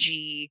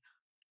 mythology,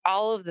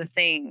 all of the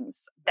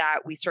things that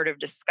we sort of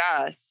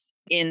discuss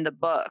in the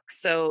book.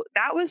 So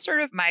that was sort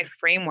of my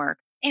framework.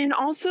 And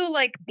also,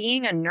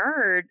 being a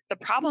nerd, the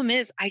problem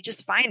is I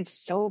just find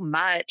so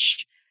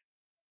much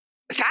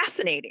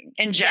fascinating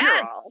in general.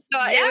 Yes, so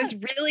it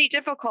was really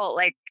difficult.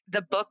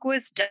 The book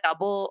was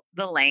double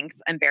the length,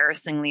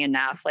 embarrassingly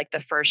enough, the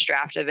first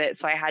draft of it.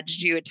 So I had to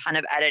do a ton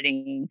of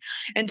editing.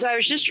 And so I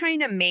was just trying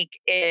to make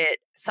it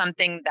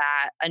something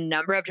that a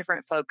number of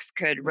different folks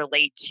could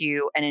relate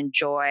to and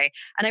enjoy.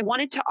 And I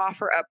wanted to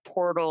offer up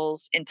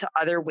portals into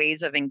other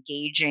ways of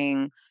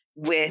engaging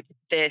with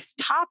this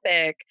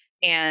topic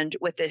and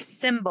with this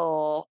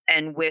symbol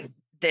and with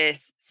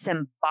this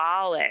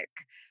symbolic,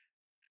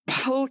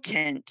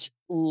 potent,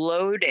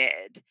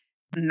 loaded,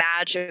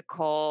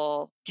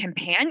 magical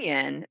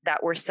companion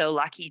that we're so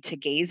lucky to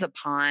gaze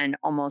upon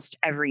almost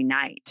every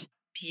night.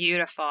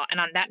 Beautiful. And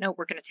on that note,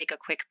 we're going to take a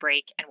quick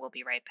break and we'll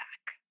be right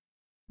back.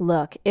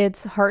 Look,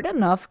 it's hard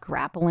enough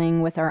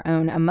grappling with our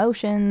own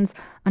emotions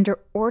under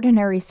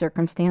ordinary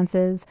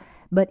circumstances,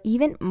 but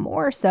even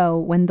more so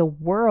when the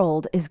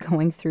world is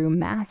going through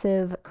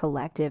massive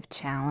collective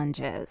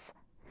challenges.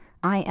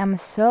 I am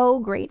so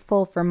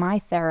grateful for my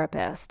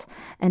therapist,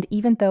 and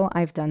even though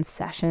I've done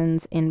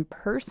sessions in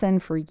person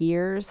for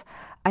years,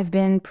 I've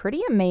been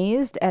pretty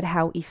amazed at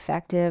how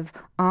effective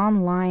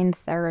online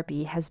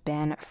therapy has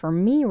been for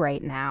me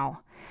right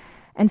now.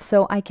 And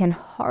so I can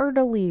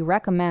heartily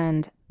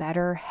recommend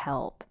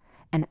BetterHelp,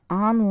 an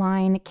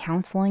online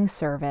counseling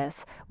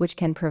service which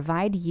can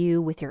provide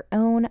you with your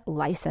own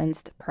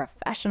licensed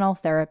professional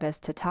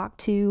therapist to talk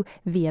to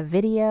via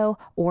video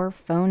or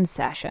phone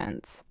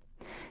sessions.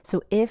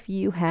 So if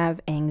you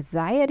have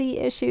anxiety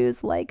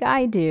issues like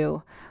I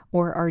do,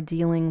 or are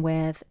dealing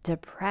with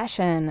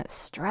depression,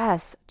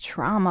 stress,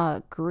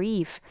 trauma,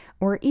 grief,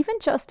 or even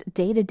just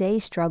day-to-day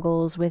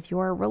struggles with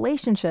your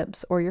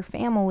relationships or your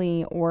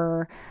family,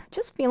 or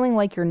just feeling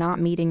like you're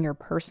not meeting your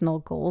personal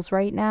goals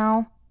right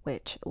now,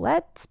 which,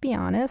 let's be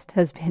honest,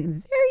 has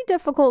been very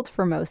difficult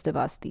for most of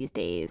us these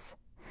days,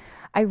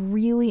 I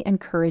really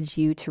encourage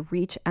you to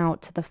reach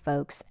out to the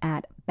folks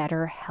at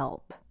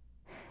BetterHelp.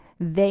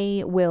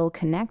 They will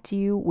connect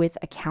you with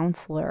a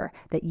counselor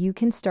that you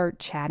can start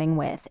chatting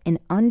with in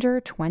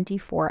under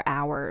 24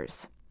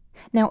 hours.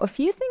 Now, a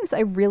few things I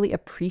really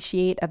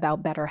appreciate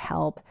about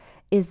BetterHelp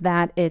is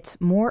that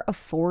it's more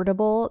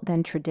affordable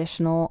than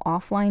traditional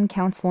offline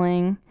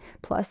counseling.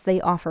 Plus, they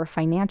offer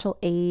financial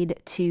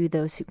aid to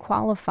those who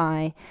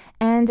qualify,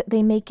 and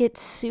they make it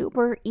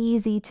super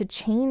easy to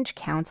change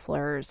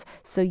counselors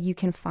so you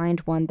can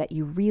find one that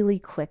you really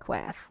click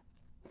with.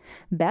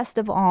 Best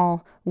of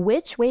all,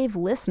 Witch Wave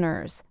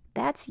listeners,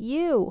 that's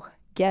you,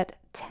 get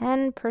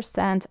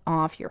 10%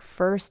 off your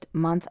first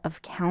month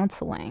of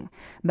counseling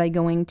by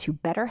going to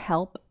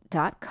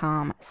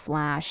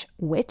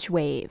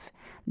betterhelp.com/witchwave.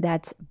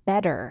 That's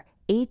better,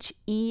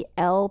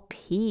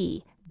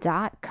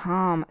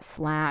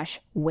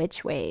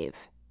 HELP.com/witchwave.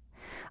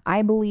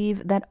 I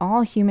believe that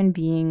all human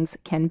beings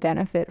can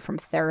benefit from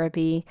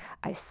therapy.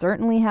 I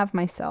certainly have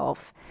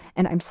myself,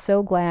 and I'm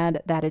so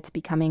glad that it's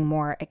becoming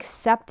more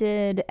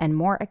accepted and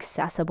more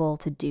accessible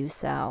to do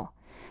so.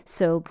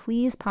 So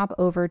please pop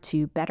over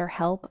to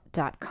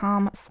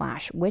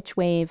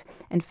betterhelp.com/witchwave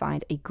and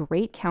find a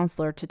great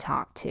counselor to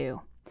talk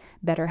to.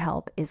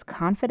 BetterHelp is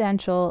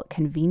confidential,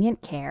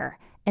 convenient care,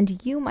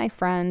 and you, my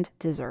friend,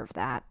 deserve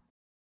that.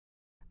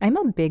 I'm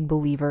a big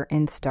believer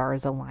in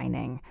stars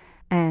aligning,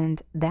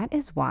 and that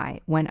is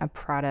why when a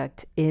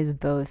product is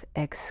both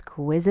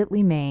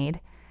exquisitely made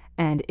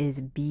and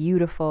is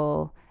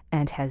beautiful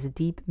and has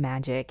deep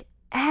magic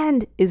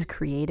and is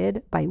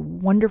created by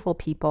wonderful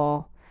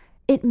people,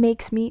 it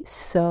makes me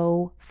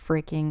so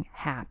freaking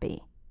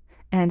happy.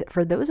 And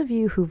for those of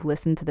you who've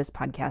listened to this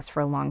podcast for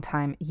a long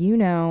time, you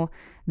know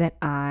that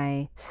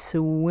I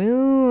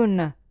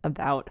swoon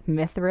about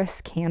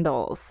Mithras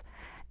candles.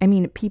 I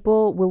mean,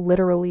 people will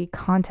literally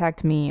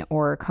contact me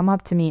or come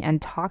up to me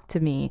and talk to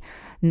me,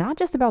 not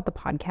just about the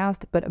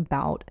podcast, but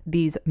about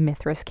these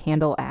Mithras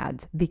candle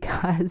ads,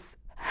 because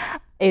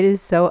it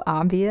is so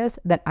obvious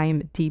that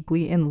I'm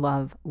deeply in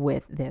love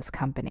with this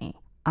company.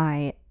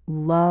 I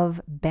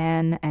love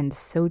Ben and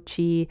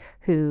Sochi,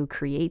 who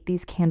create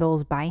these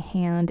candles by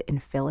hand in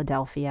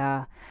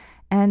Philadelphia.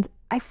 And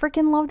I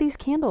freaking love these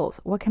candles.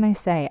 What can I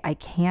say? I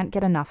can't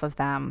get enough of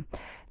them.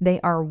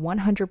 They are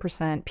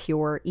 100%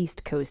 pure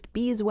East Coast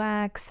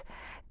beeswax.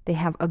 They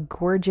have a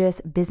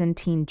gorgeous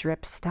Byzantine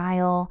drip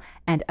style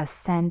and a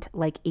scent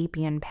like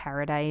Apian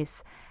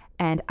Paradise.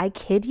 And I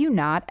kid you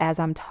not, as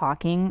I'm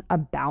talking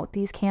about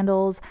these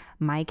candles,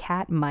 my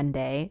cat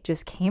Monday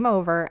just came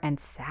over and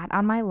sat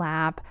on my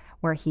lap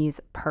where he's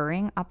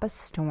purring up a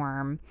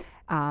storm.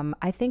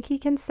 I think he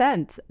can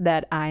sense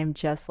that I'm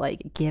just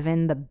like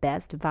giving the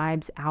best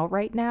vibes out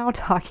right now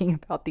talking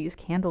about these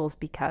candles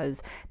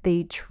because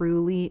they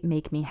truly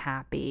make me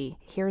happy.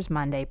 Here's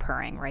Monday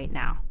purring right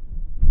now.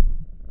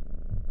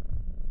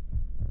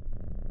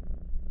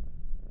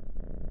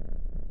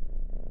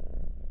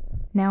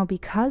 Now,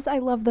 because I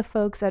love the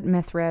folks at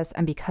Mithras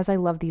and because I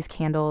love these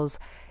candles,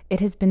 it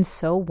has been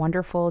so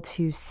wonderful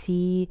to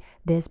see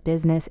this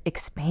business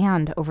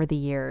expand over the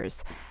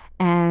years.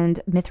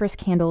 And Mithras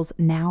candles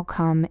now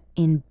come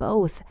in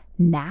both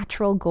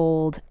natural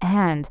gold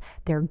and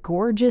their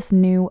gorgeous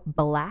new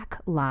black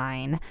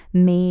line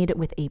made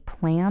with a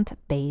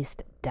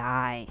plant-based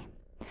dye.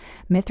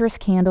 Mithras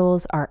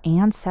candles are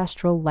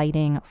ancestral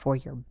lighting for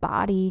your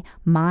body,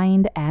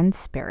 mind, and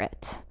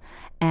spirit.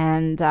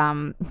 And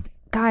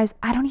guys,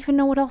 I don't even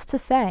know what else to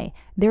say.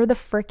 They're the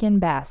frickin'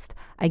 best.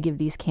 I give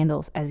these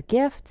candles as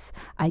gifts.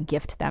 I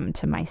gift them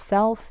to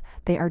myself.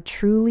 They are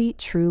truly,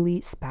 truly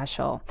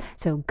special.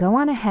 So go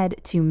on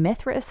ahead to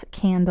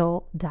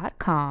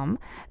mithrascandle.com.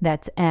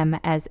 That's M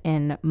as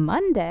in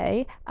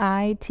Monday,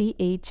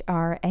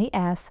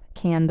 ITHRAS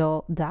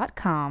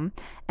candle.com,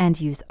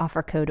 and use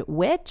offer code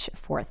WITCH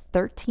for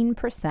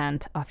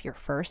 13% off your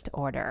first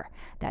order.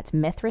 That's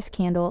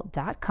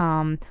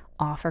mithrascandle.com.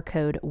 Offer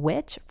code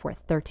WITCH for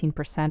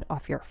 13%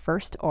 off your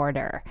first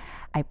order.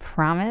 I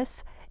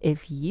promise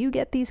if you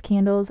get these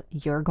candles,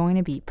 you're going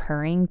to be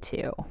purring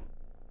too.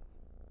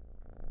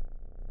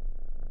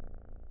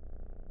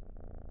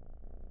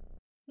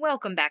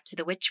 Welcome back to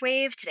the Witch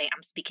Wave. Today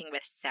I'm speaking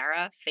with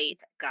Sarah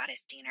Faith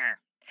Gottesdiener.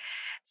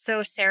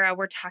 So Sarah,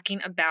 we're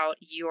talking about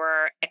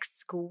your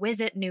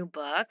exquisite new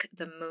book,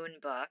 The Moon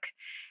Book,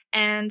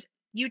 and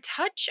you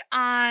touch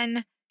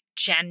on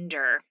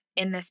gender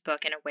in this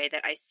book in a way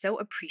that I so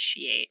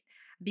appreciate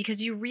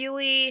because you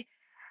really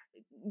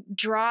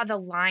draw the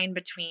line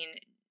between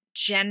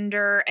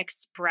gender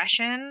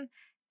expression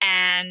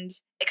and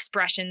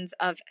expressions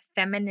of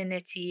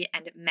femininity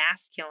and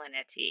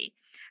masculinity.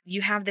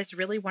 You have this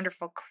really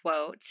wonderful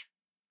quote: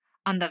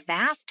 "On the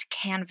vast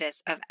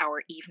canvas of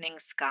our evening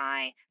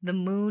sky, the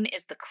moon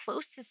is the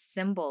closest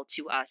symbol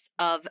to us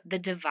of the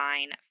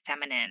divine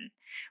feminine.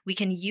 We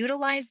can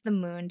utilize the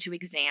moon to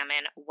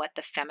examine what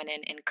the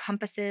feminine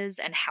encompasses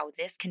and how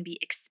this can be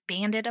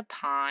expanded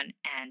upon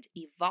and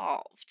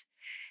evolved."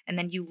 And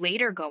then you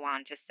later go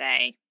on to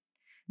say,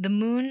 "The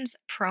moon's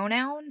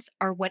pronouns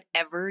are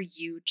whatever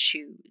you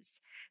choose.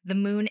 The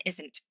moon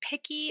isn't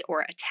picky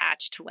or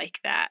attached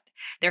like that.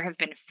 There have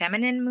been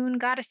feminine moon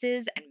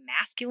goddesses and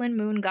masculine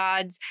moon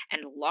gods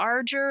and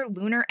larger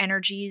lunar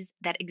energies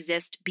that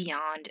exist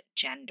beyond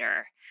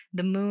gender.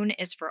 The moon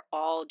is for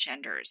all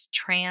genders,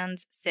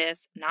 trans,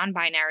 cis,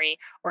 non-binary,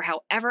 or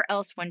however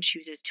else one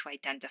chooses to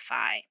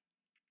identify."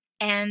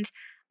 And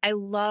I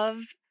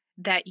love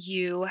that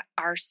you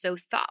are so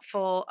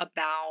thoughtful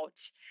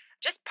about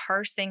just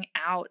parsing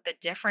out the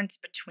difference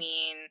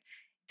between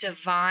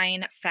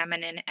divine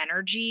feminine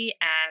energy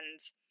and,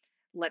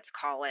 let's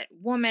call it,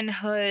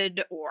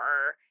 womanhood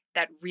or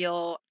that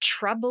real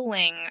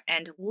troubling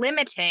and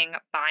limiting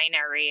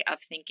binary of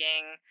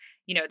thinking,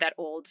 that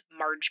old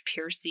Marge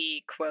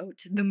Piercy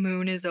quote, "The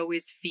moon is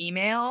always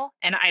female."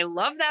 And I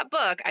love that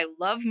book. I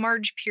love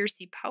Marge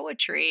Piercy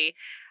poetry.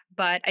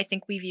 But I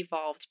think we've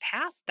evolved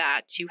past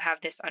that to have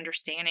this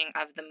understanding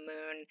of the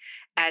moon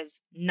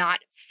as not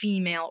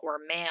female or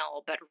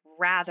male, but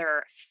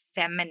rather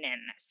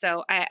feminine.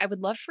 So I would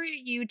love for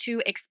you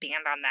to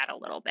expand on that a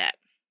little bit.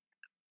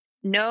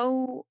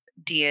 No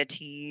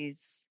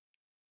deities,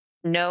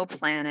 no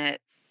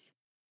planets,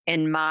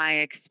 in my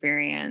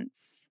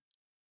experience,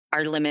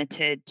 are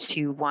limited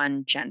to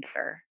one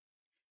gender.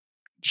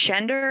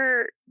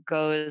 Gender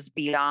goes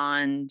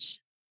beyond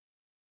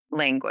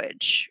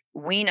language.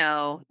 We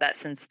know that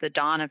since the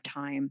dawn of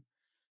time,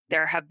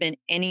 there have been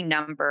any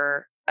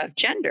number of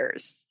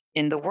genders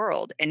in the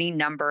world, any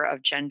number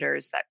of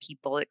genders that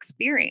people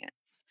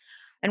experience.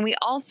 And we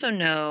also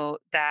know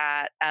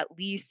that, at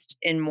least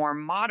in more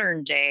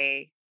modern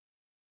day,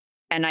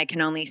 and I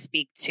can only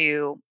speak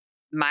to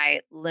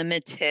my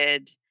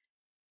limited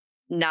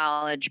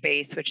knowledge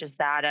base, which is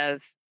that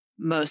of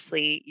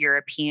mostly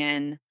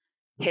European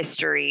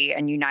history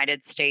and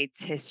United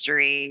States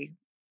history,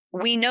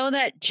 we know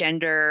that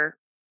gender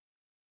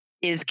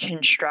is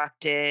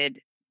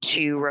constructed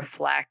to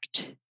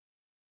reflect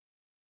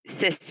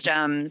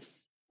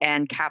systems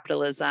and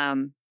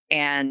capitalism.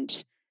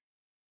 And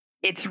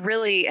it's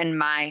really, in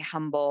my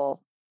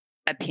humble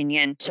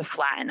opinion, to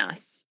flatten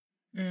us.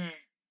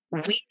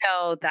 We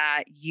know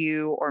that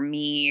you or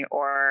me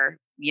or,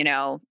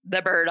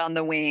 the bird on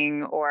the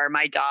wing or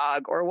my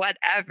dog or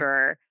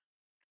whatever,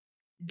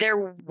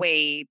 they're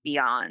way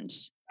beyond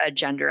a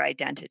gender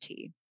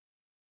identity.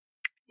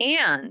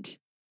 And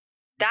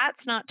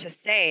that's not to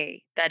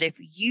say that if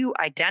you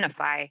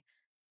identify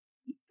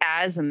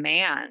as a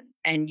man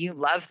and you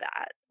love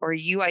that, or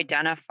you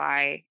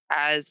identify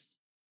as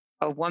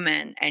a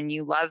woman and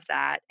you love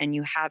that, and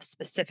you have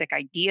specific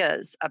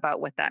ideas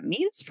about what that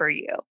means for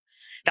you,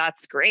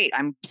 that's great.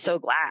 I'm so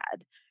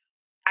glad.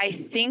 I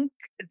think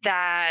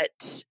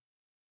that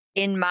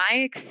in my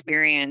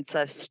experience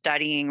of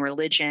studying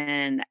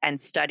religion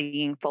and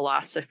studying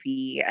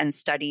philosophy and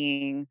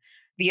studying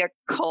the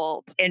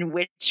occult and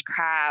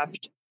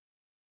witchcraft,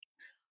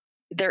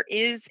 there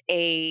is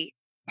a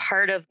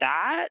part of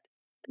that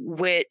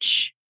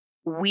which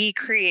we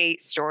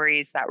create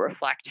stories that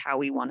reflect how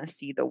we want to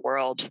see the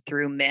world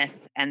through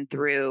myth and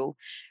through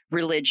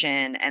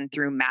religion and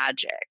through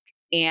magic.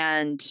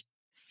 And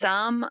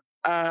some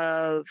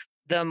of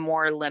the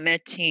more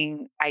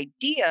limiting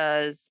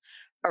ideas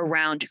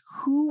around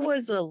who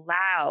was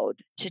allowed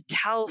to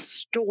tell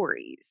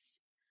stories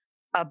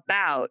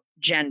about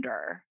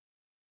gender,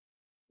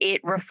 it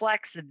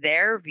reflects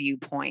their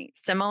viewpoint,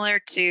 similar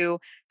to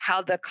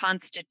how the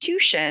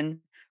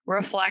Constitution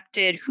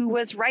reflected who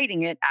was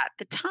writing it at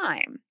the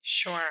time.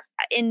 Sure.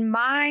 In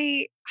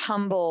my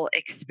humble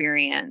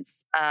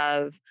experience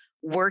of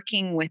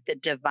working with the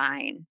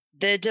divine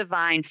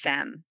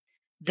femme,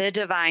 the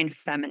divine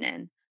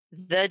feminine,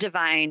 the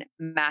divine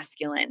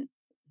masculine,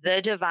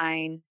 the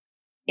divine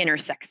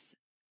intersex,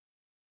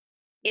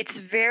 it's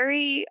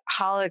very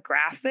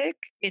holographic,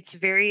 it's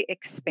very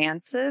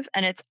expansive,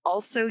 and it's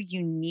also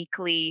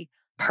uniquely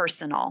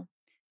personal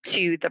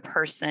to the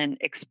person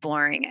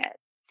exploring it.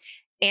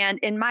 And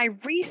in my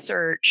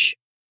research,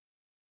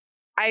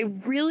 I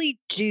really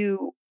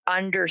do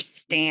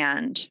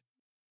understand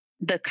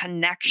the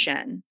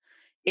connection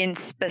in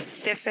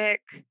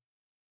specific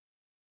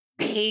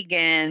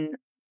pagan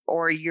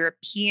or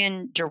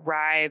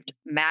European-derived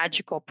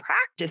magical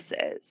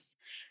practices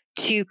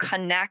to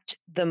connect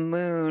the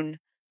moon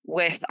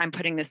with, I'm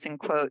putting this in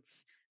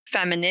quotes,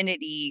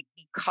 femininity,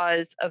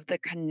 because of the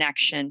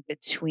connection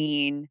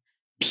between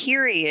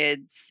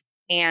periods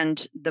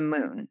and the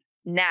moon.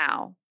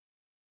 Now,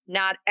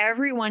 not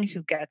everyone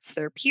who gets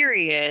their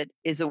period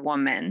is a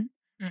woman,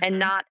 and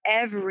not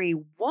every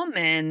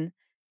woman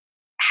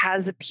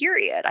has a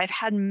period. I've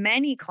had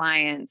many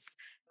clients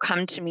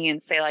come to me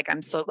and say, like,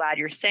 I'm so glad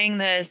you're saying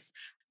this.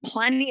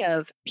 Plenty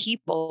of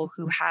people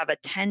who have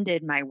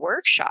attended my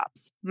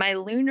workshops, my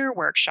Lunar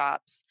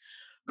workshops,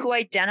 who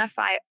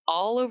identify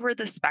all over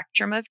the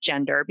spectrum of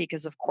gender,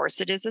 because of course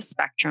it is a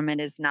spectrum, it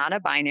is not a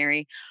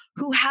binary,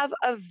 who have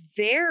a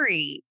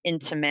very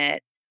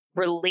intimate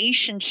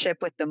relationship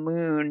with the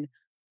moon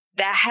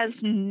that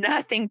has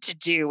nothing to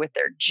do with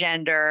their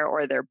gender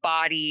or their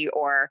body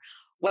or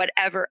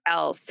whatever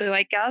else. So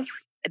I guess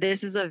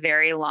this is a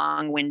very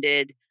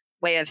long-winded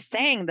way of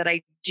saying that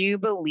I do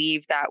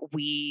believe that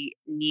we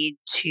need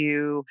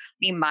to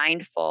be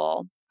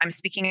mindful. I'm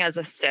speaking as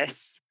a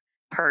cis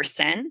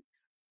person.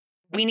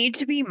 We need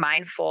to be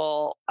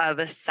mindful of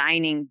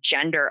assigning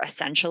gender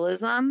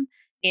essentialism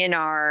in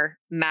our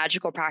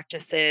magical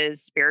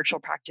practices, spiritual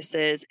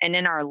practices, and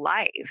in our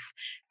life.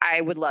 I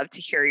would love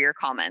to hear your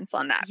comments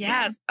on that.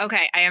 Yes.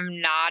 Okay. I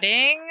am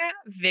nodding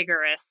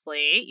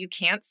vigorously. You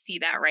can't see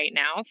that right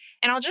now.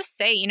 And I'll just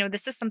say,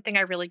 this is something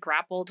I really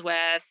grappled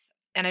with.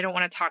 And I don't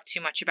want to talk too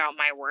much about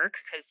my work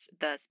because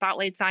the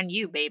spotlight's on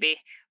you, baby.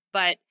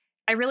 But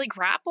I really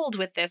grappled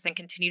with this and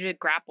continue to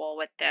grapple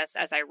with this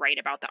as I write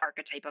about the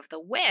archetype of the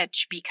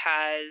witch,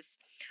 because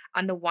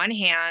on the one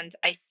hand,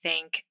 I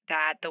think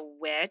that the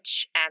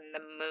witch and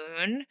the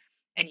moon,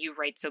 and you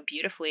write so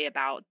beautifully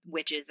about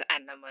witches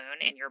and the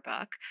moon in your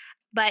book,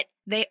 but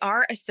they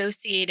are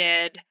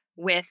associated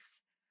with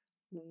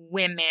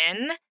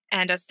women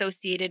and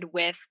associated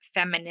with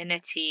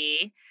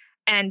femininity.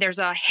 And there's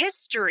a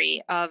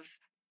history of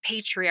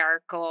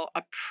patriarchal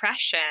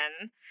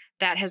oppression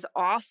that has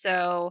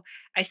also,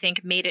 I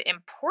think, made it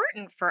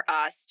important for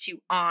us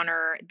to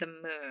honor the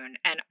moon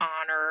and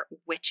honor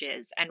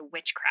witches and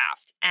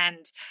witchcraft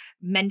and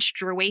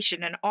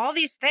menstruation and all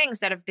these things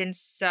that have been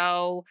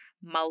so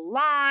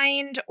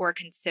maligned or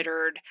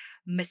considered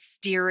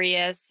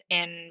mysterious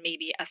in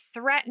maybe a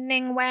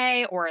threatening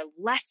way or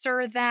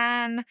lesser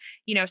than.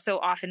 So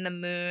often the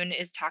moon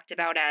is talked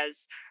about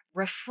as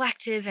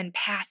reflective and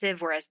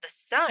passive, whereas the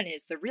sun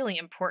is the really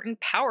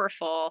important,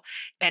 powerful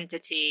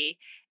entity.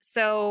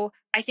 So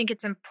I think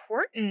it's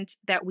important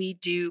that we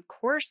do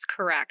course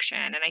correction.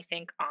 And I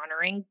think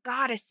honoring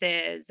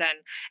goddesses and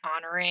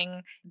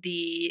honoring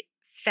the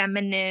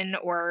feminine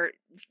or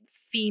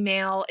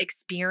female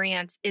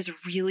experience is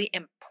really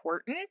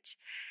important,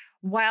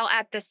 while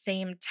at the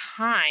same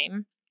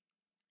time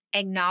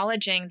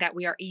acknowledging that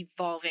we are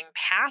evolving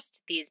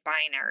past these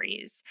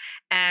binaries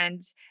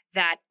and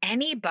that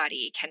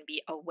anybody can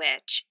be a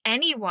witch.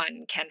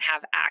 Anyone can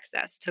have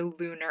access to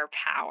lunar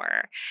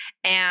power.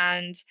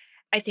 And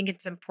I think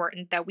it's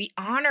important that we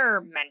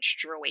honor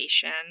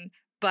menstruation,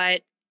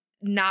 but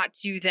not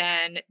to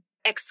then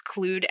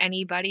exclude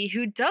anybody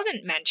who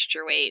doesn't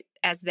menstruate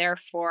as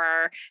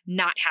therefore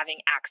not having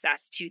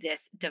access to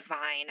this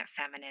divine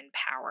feminine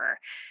power.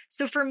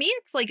 So for me,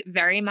 it's like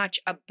very much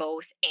a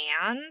both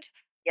and.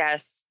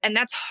 Yes. And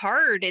that's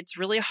hard. It's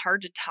really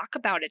hard to talk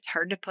about. It's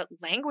hard to put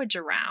language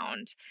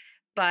around.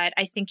 But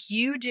I think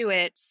you do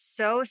it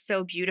so,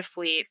 so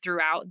beautifully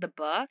throughout the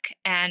book.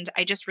 And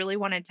I just really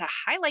wanted to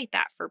highlight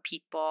that for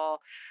people,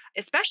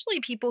 especially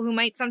people who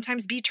might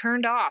sometimes be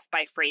turned off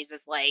by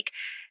phrases like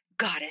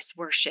goddess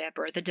worship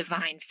or the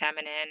divine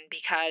feminine,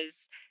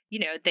 because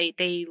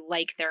they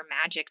like their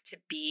magic to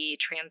be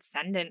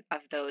transcendent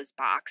of those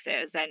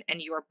boxes.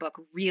 And your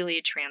book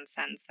really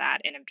transcends that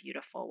in a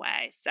beautiful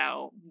way.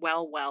 So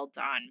well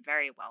done.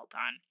 Very well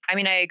done. I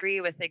mean, I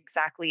agree with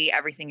exactly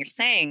everything you're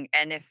saying.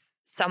 And if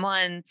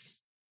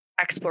someone's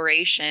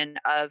exploration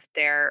of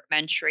their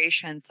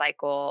menstruation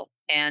cycle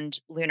and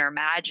lunar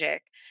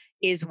magic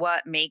is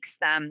what makes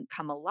them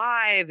come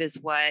alive, is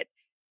what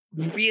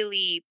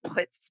really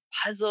puts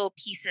puzzle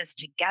pieces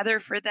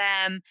together for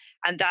them,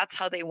 and that's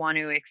how they want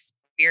to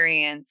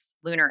experience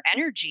lunar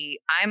energy,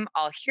 I'm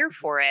all here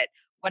for it.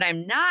 What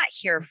I'm not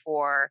here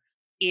for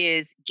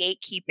is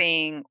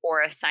gatekeeping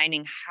or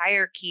assigning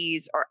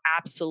hierarchies or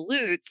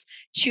absolutes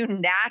to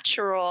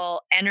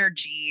natural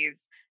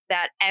energies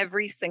that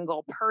every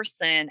single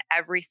person,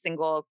 every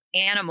single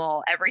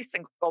animal, every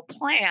single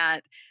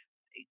plant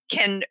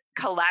can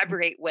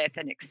collaborate with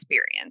and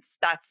experience.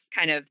 That's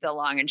kind of the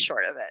long and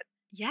short of it.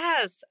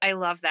 Yes, I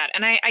love that.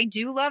 And I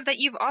do love that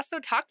you've also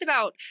talked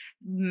about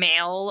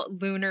male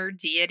lunar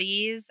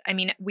deities. I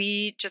mean,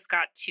 we just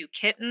got 2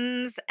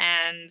 kittens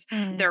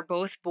and they're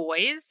both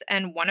boys.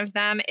 And one of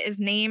them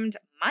is named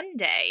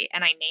Monday.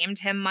 And I named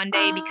him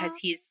Monday because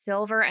he's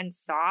silver and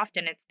soft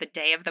and it's the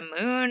day of the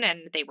moon.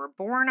 And they were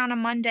born on a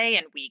Monday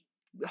and we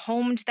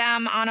homed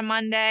them on a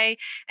Monday,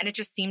 and it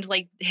just seemed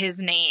like his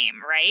name,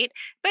 right?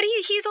 But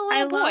he's a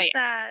little boy. Love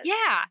that.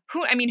 Yeah.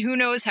 Who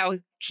knows how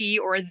he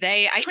or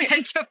they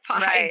identify?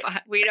 Right.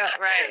 But We don't.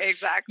 Right.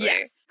 Exactly.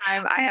 Yes.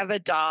 I have a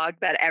dog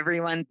that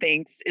everyone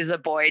thinks is a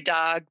boy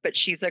dog, but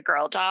she's a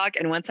girl dog.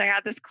 And once I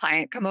had this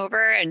client come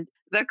over, and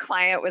the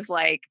client was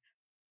like,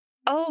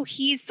 "Oh,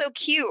 he's so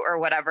cute," or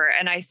whatever,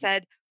 and I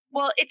said,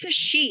 "Well, it's a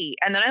she."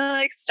 And then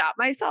I stopped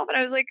myself and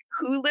I was like,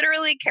 "Who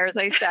literally cares?"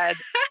 I said,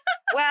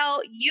 "Well,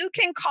 you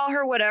can call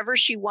her whatever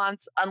she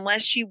wants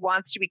unless she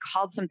wants to be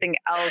called something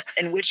else,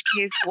 in which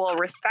case we'll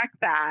respect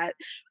that."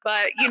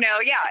 But,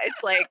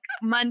 it's like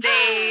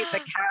Monday, the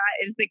cat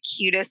is the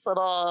cutest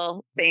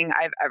little thing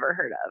I've ever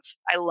heard of.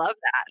 I love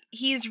that.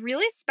 He's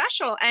really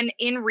special. And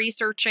in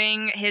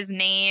researching his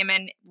name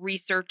and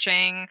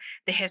researching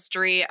the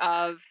history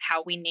of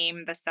how we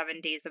name the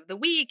 7 days of the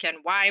week and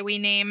why we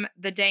name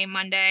the day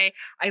Monday,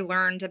 I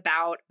learned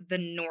about the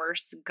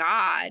Norse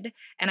god.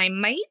 And I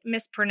might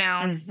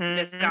mispronounce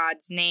this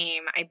god's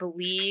name. I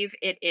believe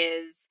it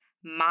is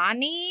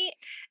Mani.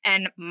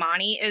 And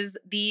Mani is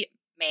the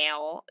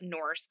male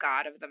Norse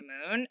god of the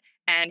moon,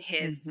 and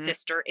his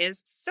sister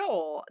is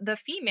Sol, the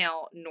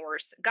female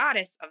Norse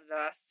goddess of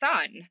the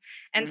sun.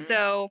 And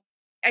so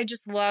I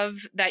just love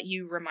that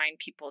you remind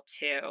people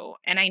too,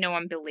 and I know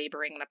I'm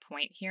belaboring the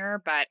point here,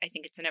 but I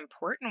think it's an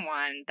important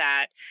one,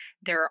 that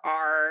there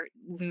are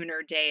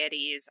lunar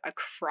deities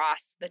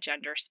across the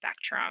gender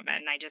spectrum,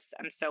 and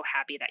I'm so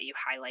happy that you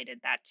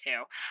highlighted that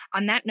too.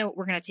 On that note,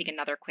 we're going to take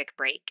another quick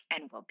break,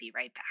 and we'll be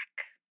right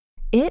back.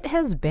 It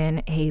has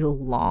been a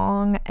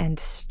long and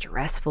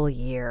stressful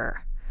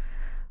year.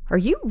 Are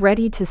you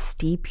ready to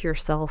steep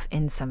yourself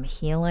in some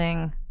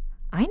healing?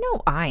 I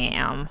know I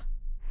am.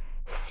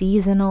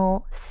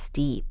 Seasonal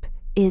Steep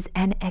is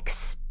an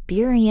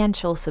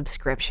experiential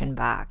subscription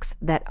box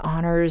that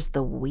honors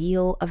the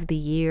wheel of the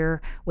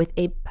year with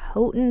a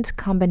potent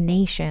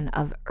combination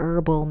of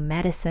herbal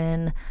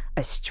medicine,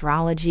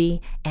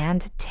 astrology,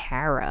 and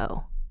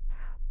tarot.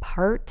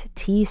 Part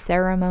tea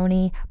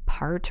ceremony,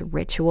 part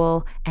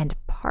ritual, and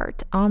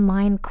part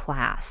online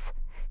class,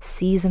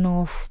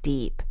 Seasonal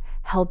Steep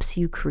helps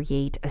you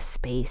create a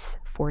space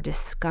for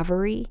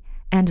discovery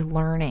and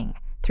learning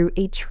through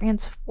a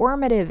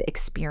transformative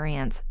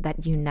experience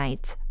that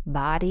unites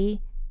body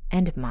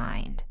and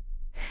mind.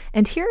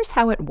 And here's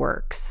how it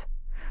works.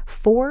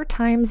 4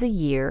 times a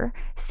year,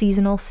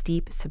 Seasonal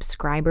Steep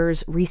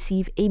subscribers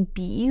receive a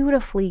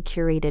beautifully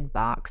curated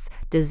box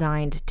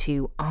designed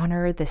to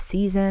honor the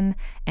season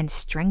and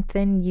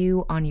strengthen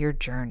you on your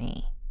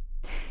journey.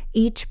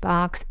 Each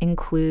box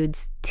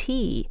includes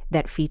tea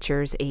that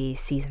features a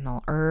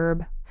seasonal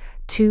herb,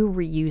 2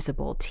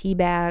 reusable tea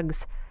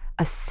bags,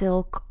 a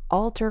silk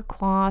altar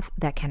cloth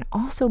that can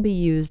also be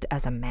used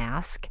as a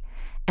mask,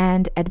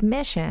 and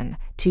admission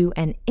to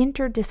an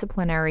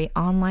interdisciplinary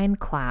online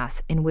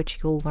class in which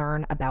you'll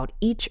learn about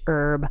each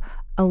herb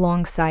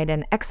alongside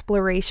an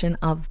exploration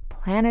of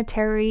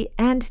planetary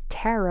and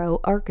tarot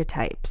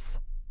archetypes.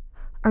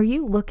 Are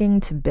you looking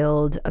to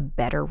build a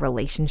better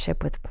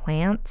relationship with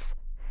plants?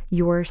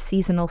 Your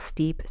Seasonal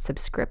Steep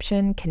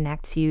subscription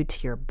connects you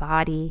to your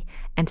body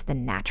and the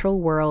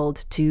natural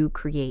world to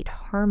create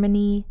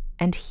harmony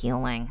and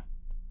healing.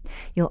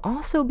 You'll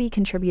also be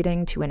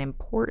contributing to an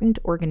important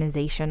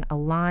organization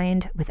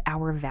aligned with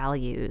our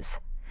values.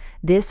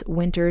 This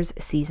winter's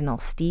Seasonal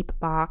Steep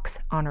box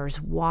honors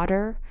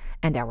water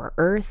and our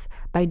earth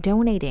by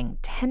donating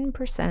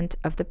 10%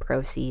 of the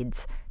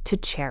proceeds to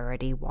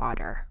Charity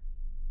Water.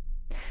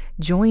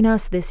 Join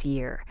us this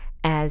year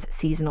as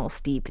Seasonal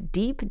Steep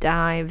deep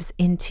dives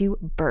into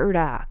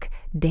burdock,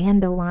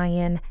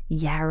 dandelion,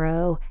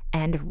 yarrow,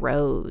 and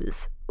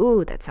rose.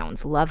 Ooh, that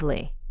sounds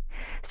lovely.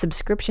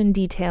 Subscription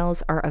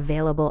details are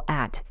available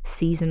at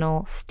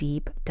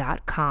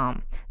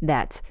seasonalsteep.com.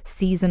 That's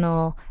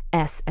seasonal,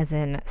 S as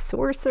in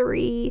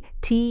sorcery,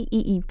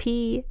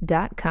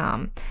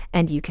 TEEP.com.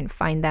 And you can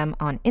find them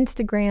on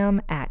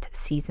Instagram at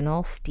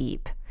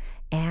seasonalsteep.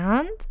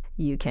 And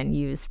you can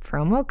use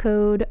promo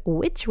code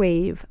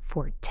WitchWave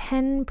for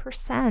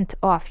 10%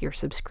 off your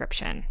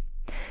subscription.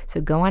 So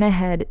go on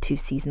ahead to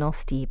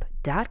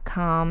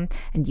seasonalsteep.com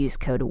and use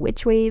code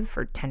WitchWave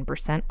for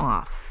 10%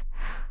 off.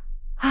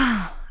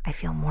 I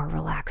feel more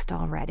relaxed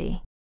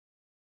already.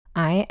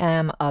 I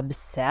am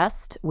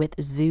obsessed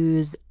with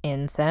Zoo's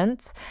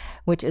incense,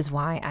 which is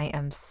why I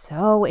am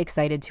so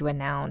excited to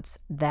announce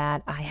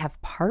that I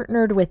have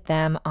partnered with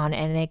them on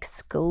an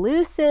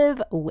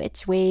exclusive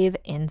Witchwave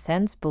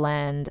incense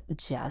blend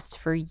just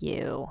for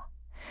you.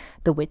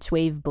 The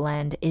Witchwave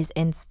blend is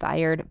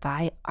inspired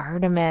by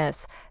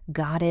Artemis,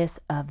 goddess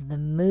of the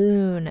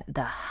moon,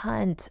 the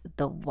hunt,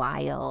 the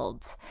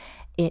wild.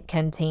 It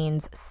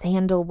contains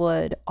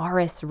sandalwood,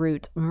 orris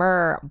root,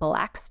 myrrh,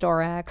 black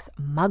storax,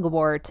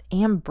 mugwort,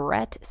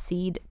 ambrette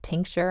seed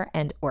tincture,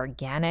 and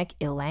organic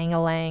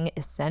ylang-ylang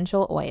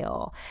essential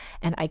oil.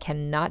 And I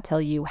cannot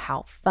tell you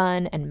how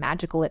fun and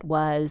magical it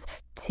was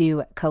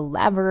to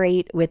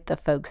collaborate with the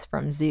folks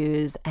from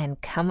Zoos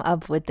and come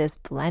up with this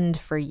blend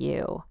for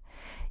you.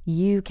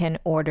 You can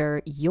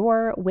order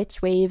your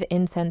Witchwave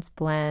incense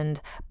blend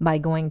by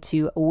going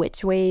to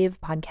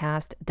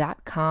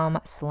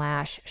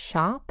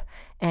witchwavepodcast.com/shop,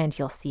 and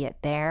you'll see it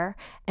there.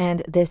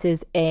 And this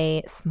is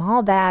a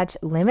small batch,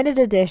 limited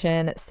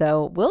edition,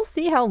 so we'll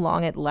see how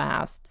long it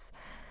lasts.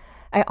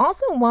 I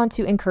also want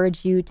to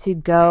encourage you to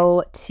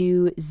go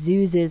to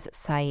Zoos'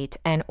 site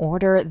and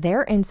order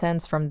their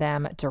incense from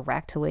them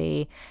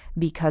directly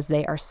because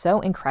they are so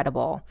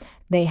incredible.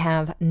 They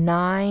have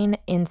 9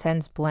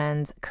 incense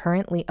blends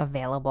currently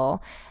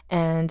available,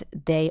 and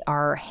they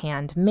are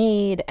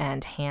handmade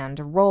and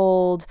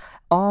hand-rolled,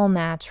 all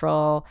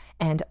natural,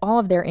 and all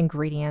of their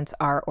ingredients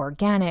are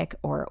organic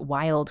or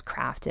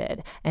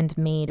wild-crafted and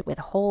made with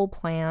whole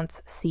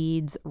plants,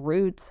 seeds,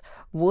 roots,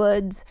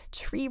 woods,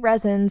 tree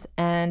resins,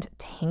 and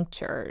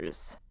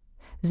tinctures.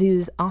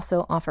 Zoos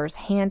also offers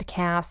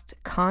hand-cast,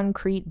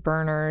 concrete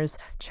burners,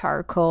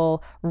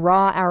 charcoal,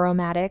 raw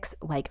aromatics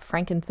like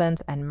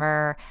frankincense and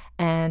myrrh,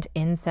 and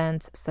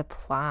incense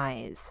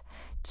supplies.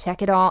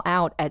 Check it all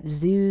out at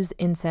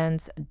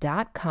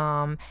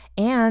zoosincense.com,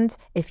 and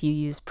if you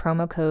use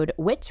promo code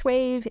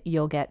WitchWave,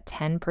 you'll get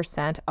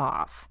 10%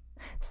 off.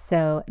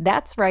 So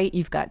that's right,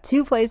 you've got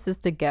 2 places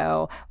to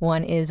go.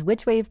 One is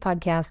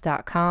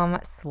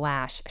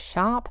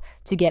witchwavepodcast.com/shop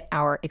to get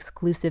our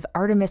exclusive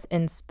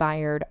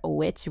Artemis-inspired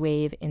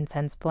Witchwave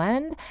incense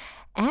blend.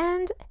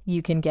 And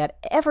you can get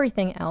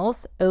everything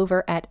else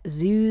over at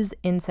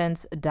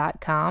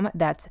zoosincense.com.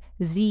 That's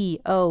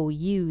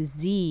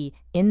ZOUZ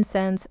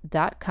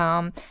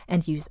incense.com,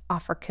 and use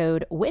offer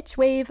code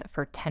WitchWave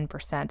for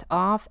 10%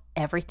 off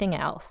everything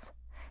else.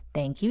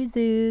 Thank you,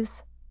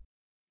 Zoos.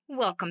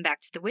 Welcome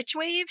back to the Witch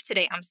Wave.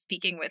 Today I'm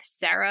speaking with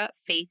Sarah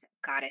Faith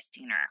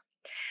Gottesdiener.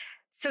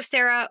 So,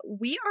 Sarah,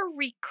 we are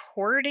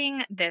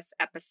recording this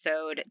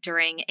episode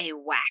during a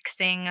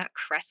waxing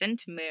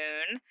crescent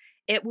moon.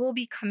 It will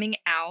be coming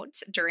out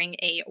during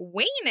a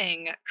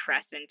waning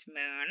crescent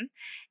moon.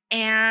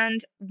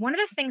 And one of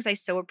the things I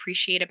so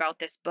appreciate about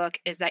this book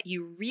is that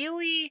you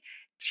really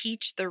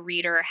teach the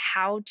reader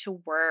how to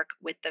work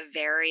with the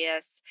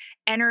various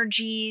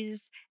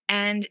energies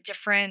and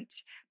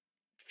different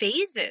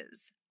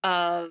phases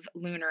of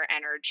lunar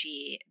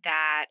energy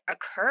that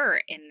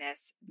occur in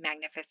this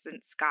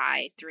magnificent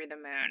sky through the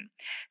moon.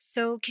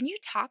 So, can you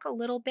talk a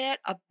little bit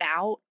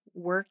about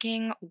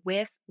working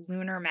with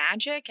lunar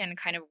magic and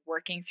kind of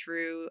working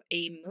through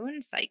a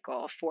moon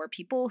cycle for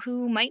people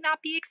who might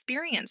not be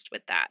experienced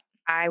with that?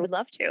 I would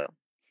love to.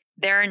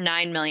 There are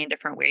 9 million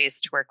different ways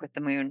to work with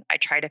the moon. I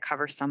try to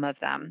cover some of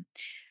them.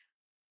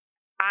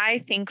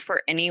 I think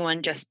for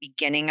anyone just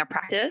beginning a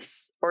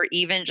practice, or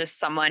even just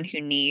someone who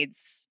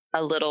needs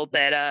a little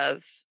bit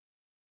of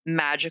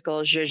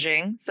magical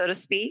zhuzhing, so to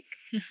speak,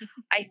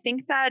 I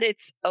think that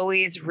it's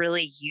always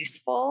really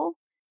useful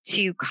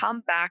to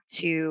come back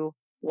to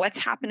what's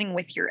happening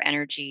with your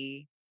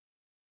energy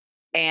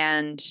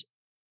and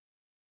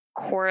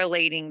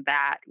correlating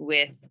that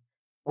with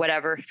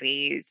whatever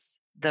phase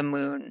the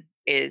moon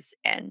is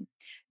in.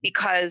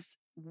 Because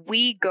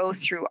we go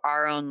through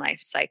our own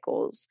life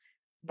cycles.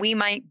 We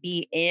might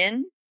be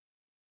in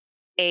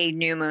a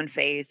new moon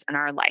phase in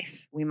our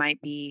life. We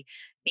might be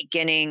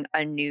beginning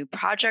a new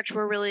project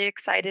we're really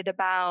excited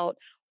about,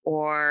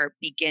 or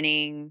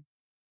beginning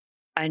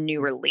a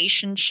new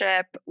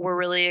relationship we're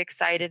really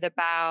excited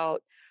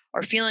about,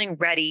 or feeling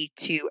ready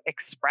to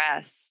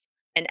express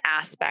an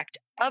aspect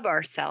of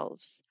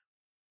ourselves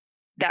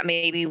that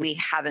maybe we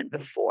haven't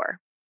before.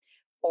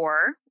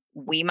 Or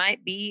we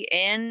might be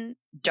in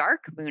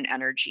dark moon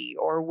energy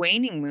or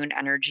waning moon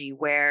energy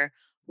where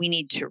we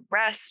need to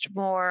rest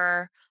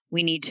more.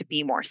 We need to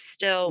be more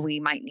still. We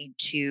might need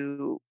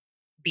to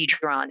be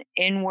drawn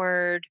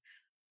inward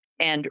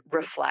and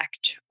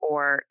reflect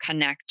or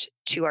connect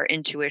to our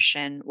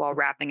intuition while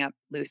wrapping up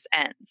loose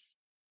ends.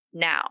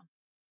 Now,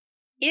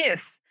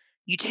 if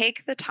you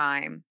take the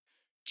time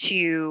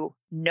to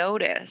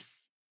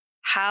notice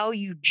how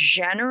you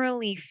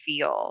generally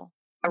feel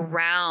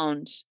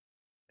around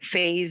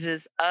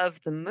phases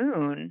of the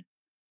moon,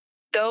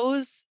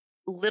 those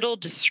little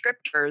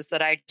descriptors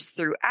that I just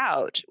threw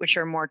out, which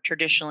are more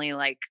traditionally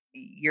like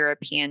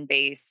European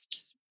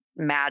based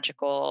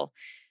magical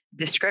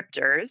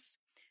descriptors,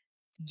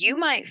 you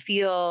might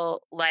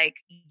feel like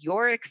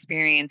your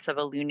experience of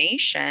a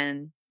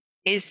lunation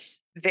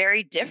is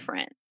very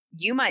different.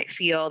 You might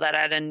feel that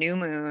at a new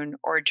moon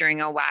or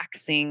during a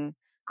waxing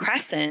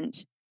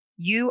crescent,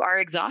 you are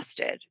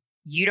exhausted.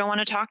 You don't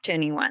want to talk to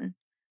anyone.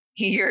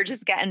 You're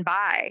just getting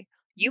by.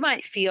 You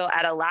might feel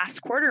at a last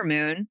quarter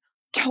moon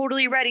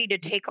totally ready to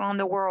take on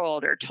the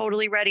world, or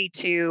totally ready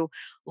to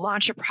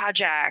launch a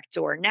project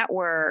or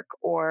network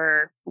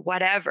or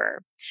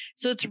whatever.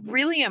 So it's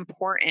really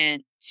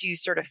important to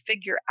sort of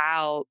figure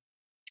out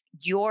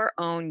your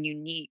own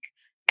unique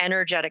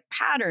energetic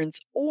patterns,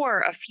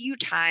 or a few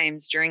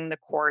times during the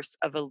course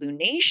of a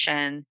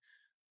lunation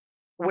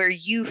where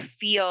you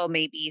feel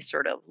maybe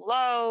sort of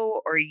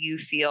low, or you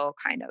feel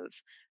kind of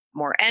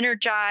more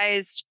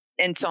energized,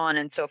 and so on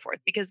and so forth,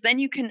 because then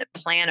you can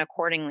plan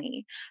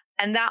accordingly.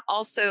 And that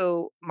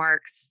also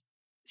marks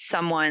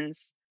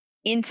someone's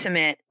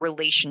intimate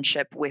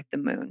relationship with the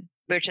moon,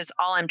 which is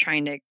all I'm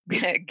trying to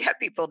get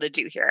people to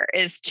do here,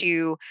 is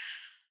to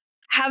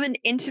have an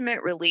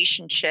intimate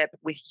relationship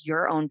with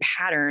your own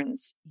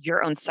patterns,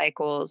 your own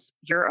cycles,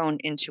 your own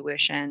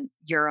intuition,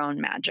 your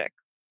own magic.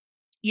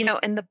 You know,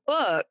 in the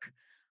book,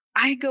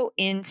 I go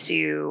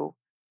into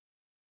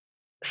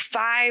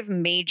 5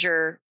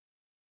 major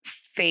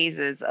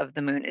phases of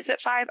the moon. Is it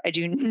 5? I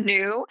do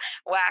new,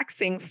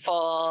 waxing,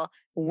 full,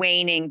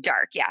 waning,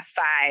 dark. Yeah,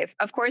 5.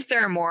 Of course,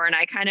 there are more, and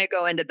I kind of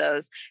go into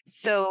those.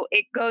 So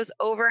it goes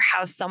over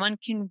how someone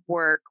can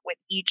work with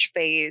each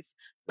phase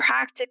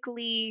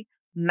practically,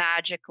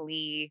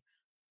 magically,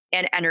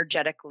 and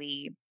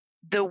energetically.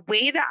 The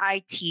way that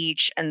I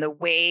teach and the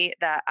way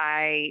that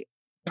I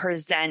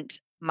present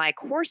my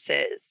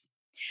courses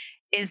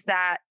is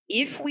that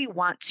if we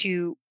want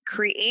to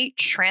create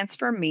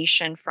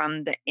transformation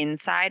from the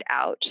inside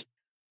out,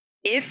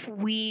 if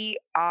we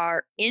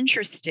are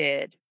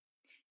interested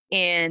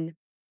in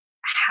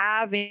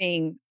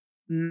having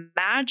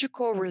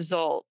magical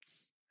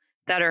results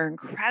that are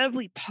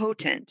incredibly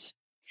potent,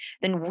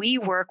 then we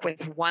work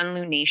with one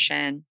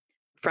lunation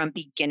from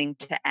beginning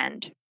to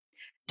end.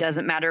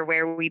 Doesn't matter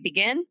where we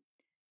begin,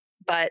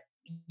 but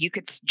you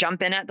could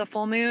jump in at the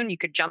full moon. You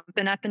could jump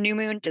in at the new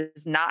moon.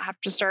 Does not have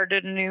to start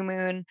at a new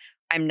moon.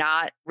 I'm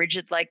not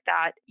rigid like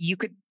that. You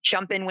could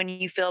jump in when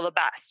you feel the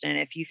best. And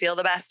if you feel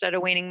the best at a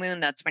waning moon,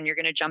 that's when you're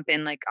going to jump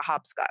in like a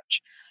hopscotch.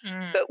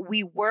 But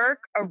we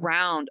work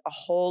around a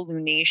whole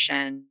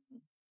lunation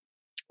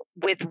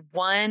with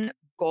one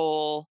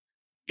goal,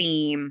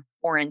 theme,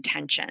 or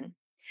intention.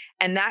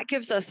 And that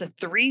gives us a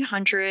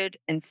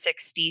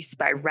 360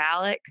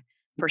 spiralic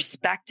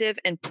perspective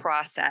and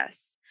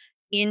process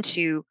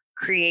into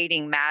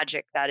creating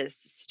magic that is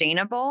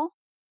sustainable,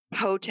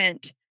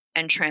 potent,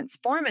 and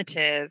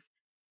transformative.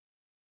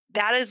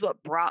 That is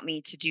what brought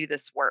me to do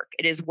this work.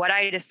 It is what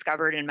I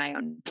discovered in my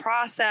own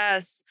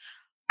process.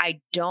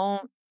 I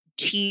don't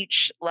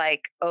teach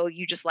like, oh,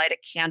 you just light a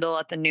candle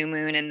at the new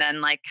moon and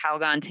then like,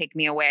 Calgon, take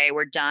me away.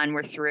 We're done.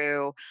 We're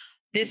through.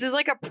 This is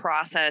like a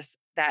process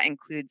that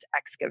includes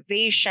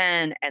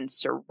excavation and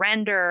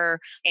surrender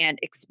and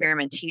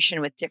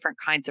experimentation with different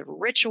kinds of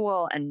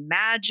ritual and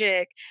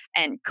magic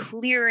and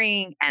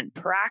clearing and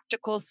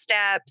practical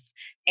steps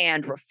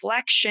and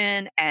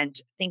reflection and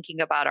thinking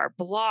about our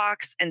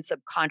blocks and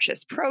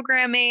subconscious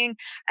programming.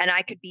 And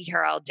I could be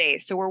here all day.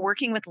 So we're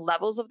working with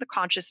levels of the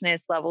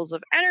consciousness, levels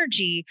of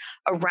energy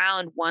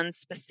around one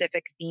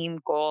specific theme,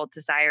 goal,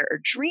 desire, or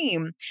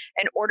dream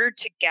in order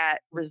to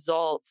get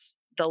results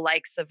the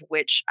likes of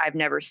which I've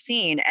never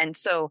seen. And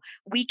so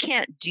we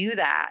can't do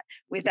that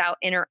without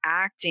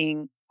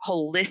interacting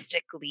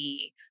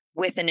holistically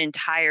with an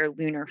entire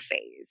lunar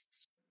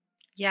phase.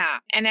 Yeah.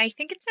 And I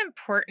think it's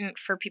important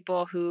for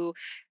people who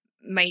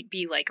might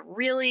be like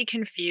really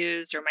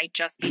confused or might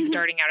just be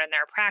starting out in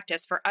their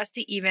practice for us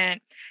to even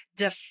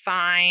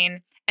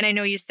define. And I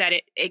know you said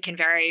it can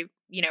vary,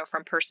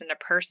 from person to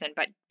person,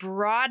 but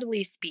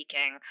broadly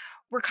speaking,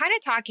 we're kind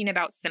of talking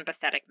about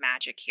sympathetic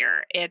magic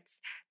here.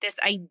 It's this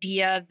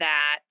idea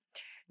that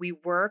we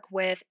work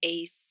with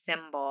a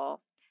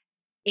symbol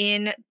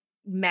in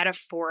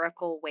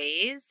metaphorical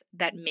ways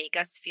that make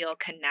us feel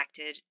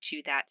connected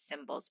to that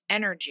symbol's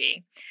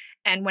energy.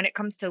 And when it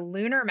comes to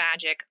lunar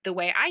magic, the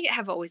way I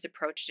have always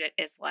approached it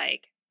is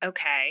like,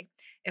 okay,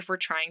 if we're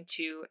trying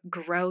to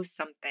grow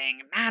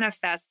something,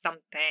 manifest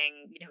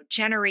something,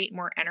 generate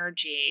more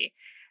energy,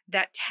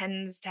 that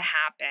tends to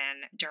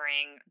happen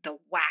during the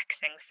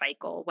waxing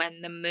cycle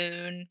when the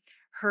moon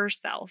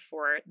herself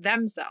or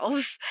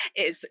themselves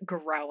is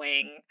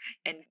growing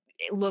and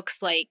it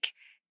looks like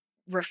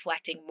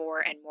reflecting more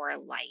and more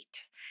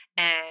light.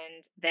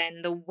 And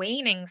then the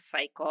waning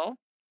cycle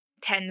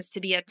tends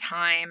to be a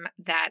time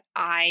that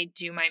I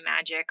do my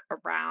magic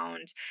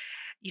around,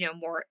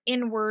 more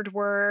inward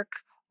work,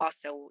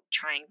 also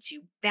trying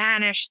to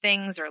banish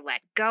things or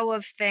let go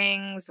of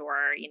things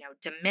or,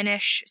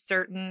 diminish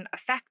certain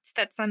effects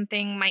that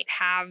something might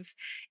have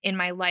in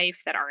my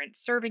life that aren't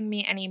serving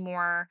me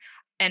anymore.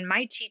 And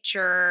my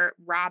teacher,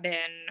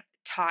 Robin,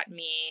 taught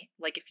me,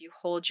 like, if you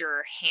hold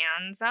your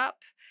hands up,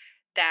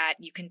 that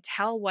you can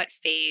tell what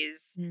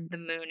phase the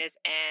moon is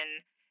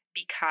in,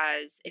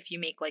 because if you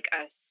make like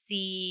a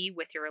C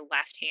with your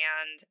left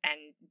hand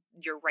and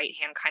your right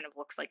hand kind of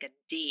looks like a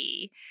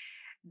D,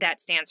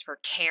 that stands for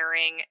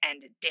caring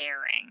and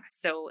daring.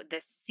 So the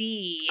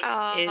C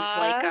is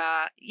like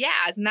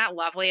isn't that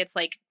lovely? It's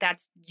like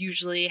that's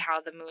usually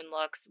how the moon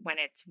looks when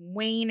it's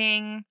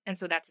waning. And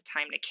so that's a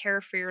time to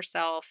care for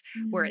yourself.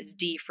 Whereas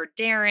D for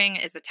daring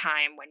is a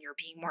time when you're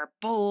being more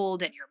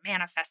bold and you're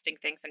manifesting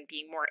things and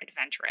being more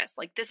adventurous.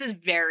 Like this is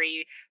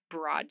very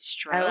broad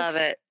strokes. I love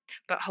it.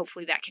 But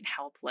hopefully that can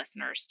help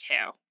listeners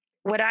too.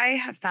 What I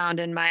have found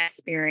in my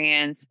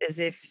experience is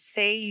if,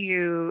 say,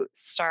 you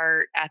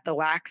start at the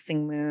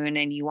waxing moon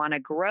and you want to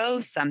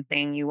grow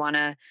something, you want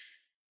to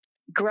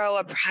grow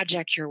a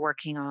project you're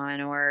working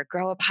on or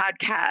grow a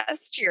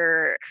podcast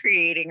you're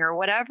creating or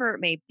whatever it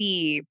may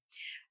be,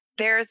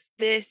 there's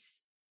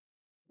this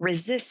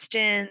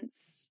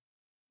resistance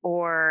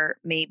or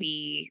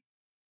maybe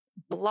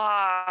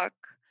block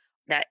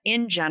that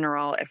in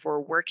general, if we're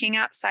working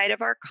outside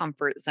of our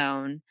comfort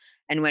zone,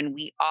 and when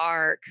we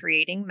are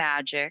creating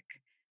magic,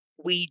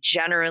 we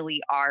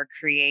generally are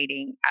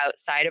creating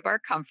outside of our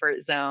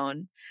comfort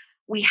zone.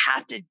 We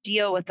have to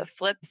deal with the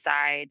flip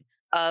side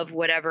of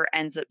whatever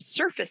ends up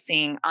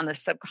surfacing on the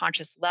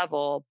subconscious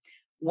level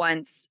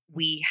once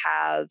we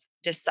have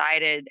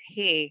decided,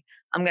 hey,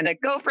 I'm going to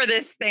go for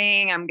this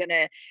thing. I'm going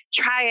to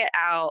try it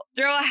out,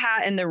 throw a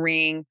hat in the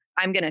ring.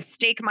 I'm going to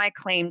stake my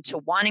claim to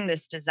wanting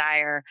this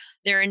desire.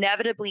 There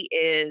inevitably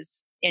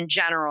is, in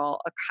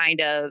general, a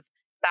kind of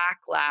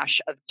backlash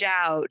of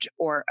doubt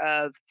or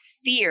of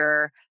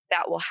fear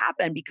that will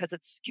happen because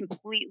it's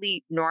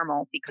completely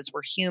normal because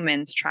we're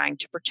humans trying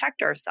to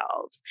protect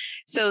ourselves.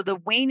 So the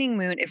waning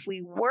moon, if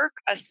we work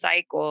a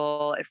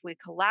cycle, if we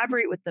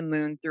collaborate with the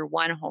moon through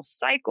one whole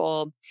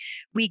cycle,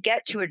 we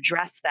get to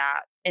address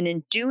that. And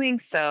in doing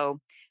so,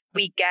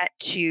 we get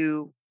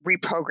to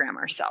reprogram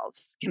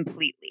ourselves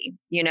completely,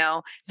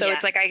 So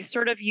It's like, I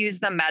sort of use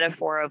the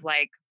metaphor of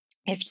like,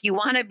 if you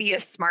want to be a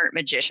smart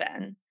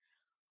magician,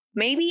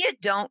 maybe you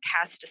don't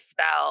cast a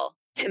spell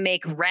to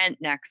make rent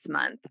next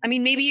month. I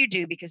mean, maybe you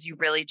do because you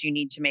really do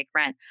need to make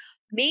rent.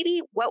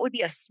 Maybe what would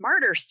be a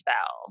smarter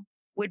spell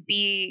would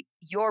be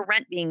your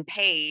rent being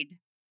paid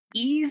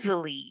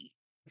easily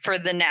for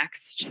the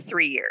next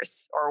 3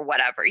 years or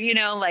whatever,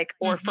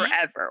 or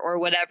forever or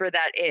whatever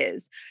that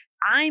is.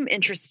 I'm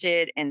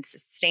interested in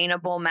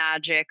sustainable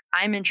magic.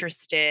 I'm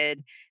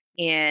interested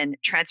in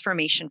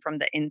transformation from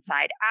the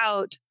inside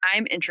out.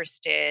 I'm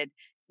interested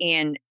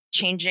in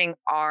changing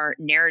our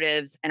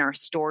narratives and our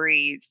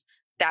stories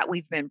that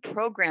we've been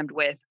programmed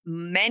with,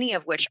 many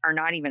of which are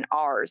not even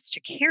ours to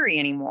carry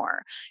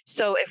anymore.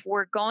 So if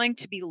we're going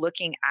to be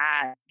looking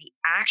at the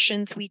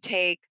actions we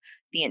take,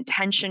 the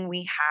intention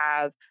we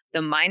have, the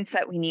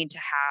mindset we need to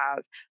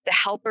have, the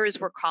helpers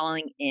we're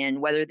calling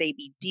in, whether they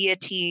be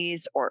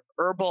deities or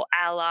herbal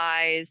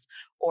allies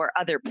or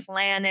other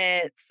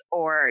planets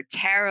or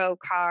tarot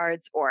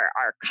cards or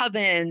our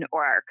coven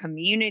or our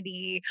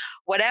community,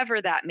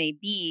 whatever that may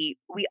be,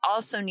 we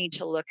also need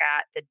to look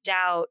at the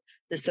doubt,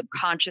 the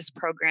subconscious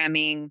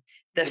programming,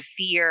 the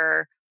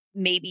fear.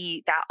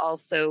 Maybe that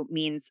also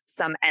means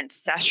some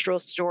ancestral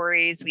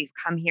stories. We've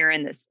come here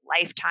in this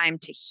lifetime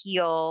to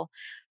heal.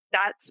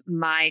 That's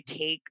my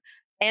take.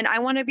 And I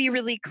want to be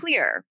really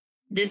clear.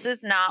 This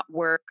is not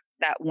work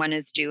that one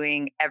is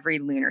doing every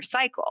lunar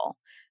cycle.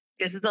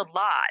 This is a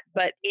lot,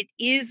 but it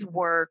is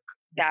work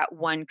that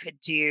one could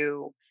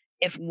do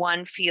if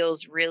one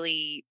feels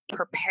really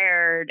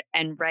prepared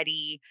and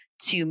ready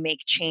to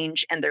make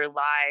change in their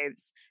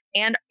lives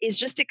and is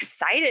just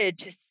excited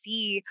to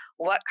see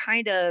what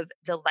kind of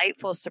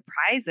delightful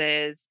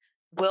surprises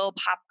will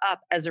pop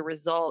up as a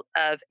result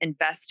of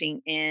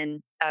investing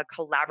in a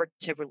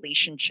collaborative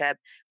relationship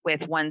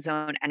with one's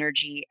own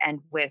energy and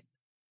with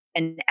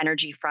an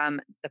energy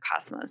from the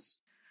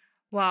cosmos.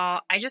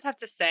 Well, I just have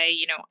to say,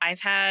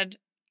 I've had,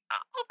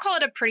 I'll call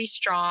it a pretty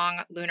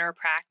strong lunar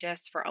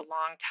practice for a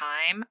long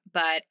time.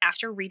 But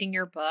after reading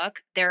your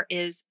book, there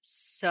is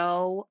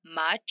so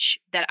much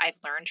that I've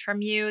learned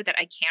from you that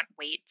I can't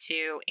wait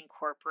to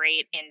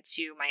incorporate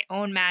into my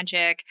own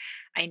magic.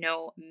 I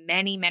know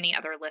many, many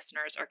other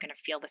listeners are going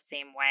to feel the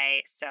same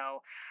way.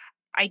 So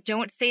I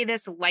don't say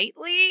this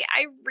lightly.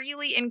 I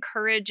really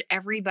encourage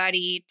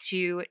everybody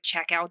to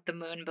check out the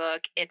Moon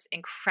book. It's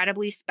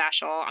incredibly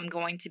special. I'm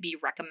going to be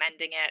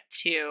recommending it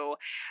to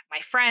my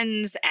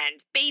friends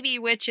and baby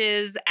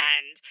witches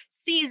and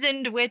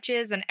seasoned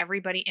witches and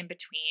everybody in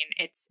between.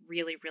 It's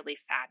really, really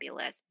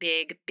fabulous.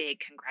 Big, big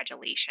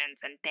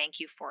congratulations. And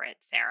thank you for it,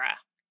 Sarah.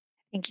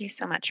 Thank you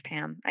so much,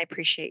 Pam. I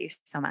appreciate you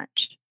so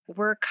much.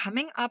 We're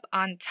coming up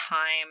on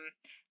time.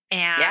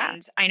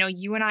 And I know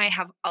you and I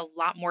have a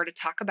lot more to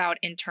talk about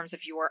in terms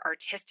of your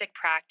artistic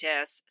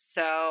practice.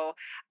 So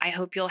I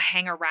hope you'll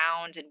hang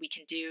around and we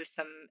can do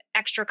some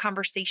extra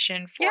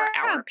conversation for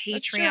our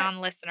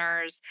Patreon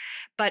listeners.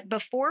 But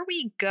before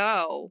we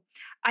go,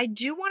 I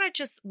do want to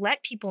just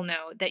let people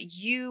know that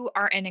you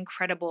are an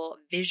incredible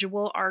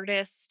visual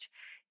artist.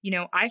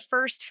 I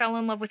first fell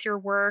in love with your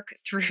work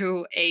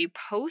through a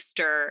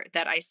poster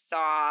that I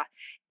saw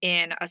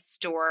in a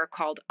store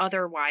called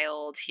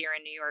Otherwild here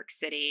in New York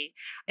City.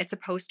 It's a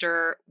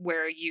poster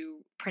where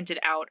you printed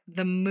out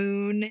 "The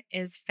moon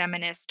is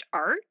feminist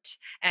art."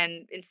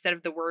 And instead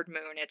of the word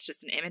moon, it's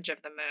just an image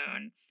of the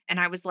moon. And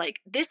I was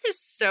like, this is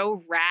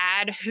so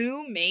rad.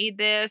 Who made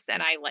this?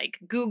 And I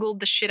Googled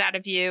the shit out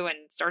of you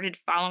and started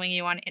following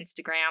you on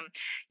Instagram.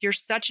 You're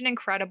such an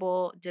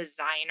incredible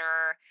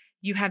designer.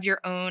 You have your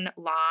own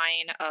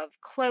line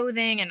of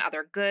clothing and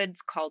other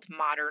goods called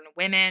Modern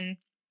Women.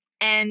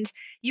 And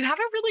you have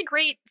a really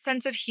great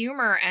sense of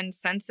humor and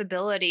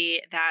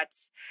sensibility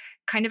that's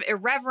kind of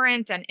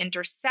irreverent and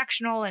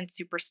intersectional and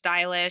super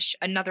stylish.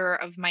 Another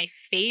of my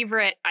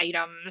favorite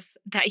items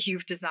that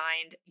you've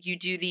designed, you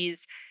do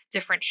these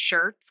different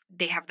shirts.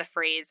 They have the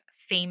phrase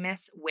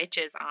 "famous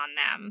witches" on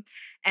them.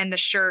 And the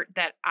shirt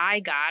that I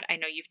got, I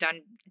know you've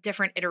done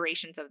different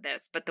iterations of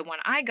this, but the one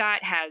I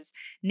got has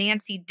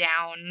Nancy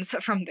Downs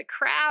from The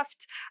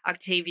Craft,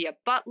 Octavia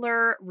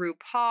Butler,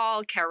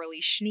 RuPaul,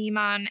 Carolee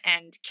Schneemann,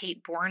 and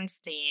Kate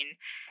Bornstein.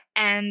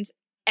 And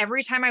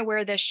every time I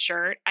wear this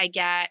shirt, I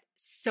get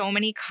so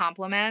many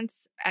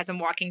compliments as I'm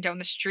walking down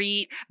the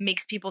street,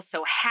 makes people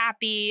so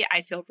happy.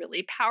 I feel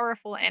really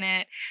powerful in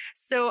it.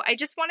 So I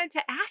just wanted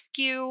to ask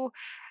you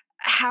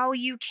how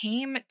you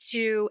came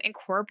to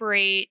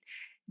incorporate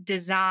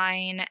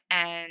design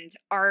and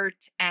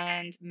art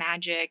and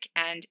magic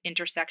and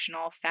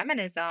intersectional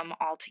feminism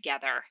all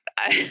together.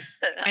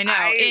 I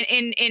know,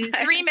 in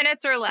 3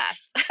 minutes or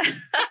less.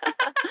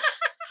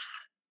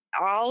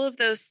 All of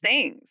those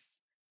things.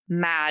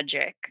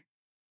 Magic,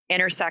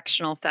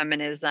 intersectional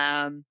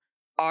feminism,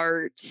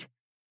 art,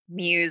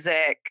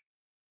 music.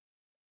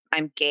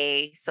 I'm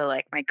gay, so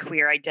my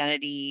queer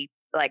identity,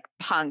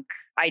 punk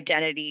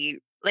identity,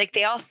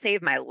 they all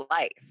saved my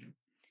life.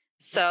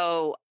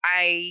 So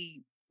I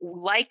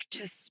like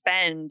to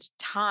spend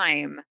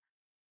time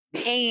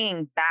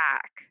paying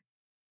back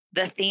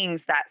the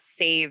things that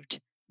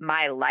saved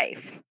my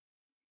life.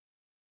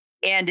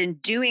 And in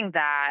doing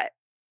that,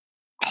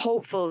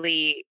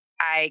 hopefully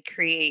I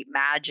create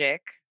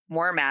magic,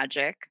 more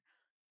magic.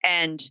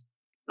 And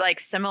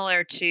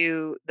similar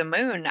to the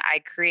moon,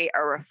 I create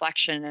a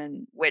reflection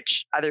in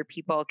which other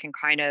people can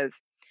kind of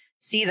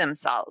see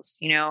themselves.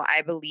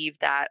 I believe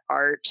that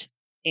art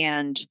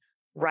and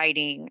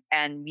writing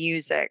and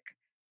music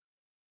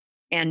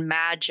and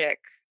magic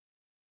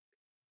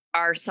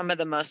are some of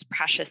the most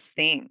precious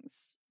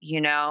things,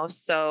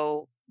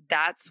 So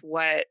that's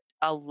what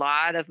a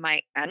lot of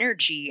my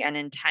energy and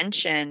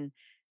intention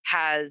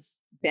has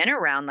been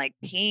around like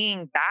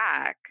paying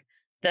back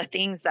the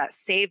things that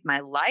saved my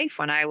life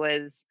when I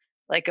was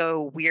like a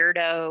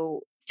weirdo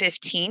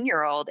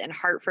 15-year-old in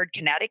Hartford,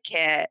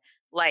 Connecticut,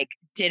 like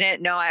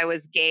didn't know I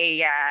was gay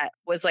yet,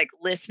 was like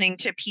listening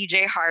to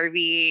PJ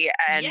Harvey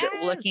and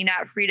looking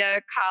at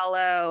Frida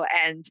Kahlo.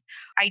 And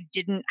I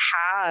didn't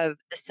have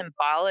the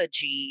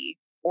symbology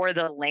or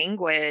the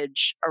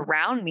language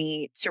around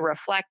me to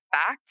reflect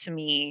back to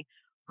me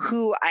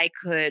who I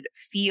could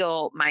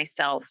feel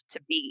myself to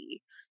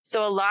be.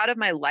 So a lot of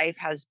my life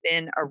has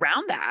been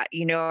around that,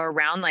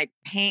 around like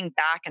paying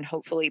back and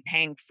hopefully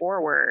paying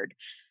forward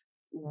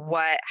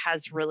what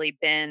has really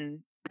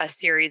been a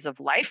series of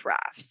life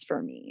rafts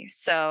for me.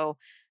 So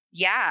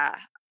yeah,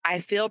 I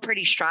feel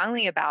pretty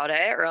strongly about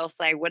it, or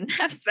else I wouldn't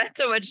have spent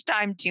so much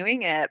time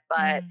doing it.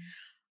 But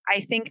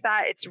I think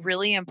that it's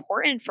really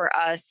important for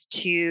us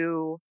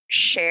to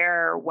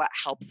share what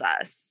helps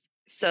us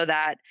so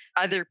that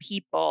other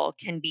people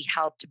can be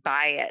helped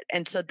by it.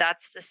 And so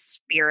that's the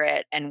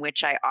spirit in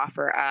which I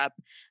offer up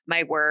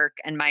my work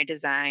and my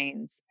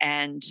designs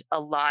and a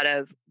lot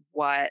of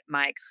what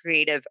my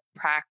creative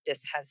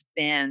practice has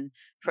been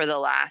for the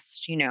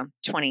last,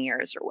 20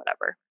 years or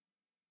whatever.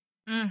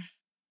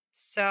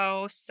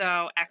 So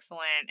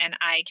excellent. And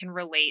I can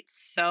relate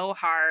so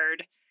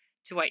hard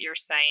to what you're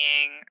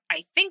saying.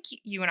 I think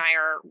you and I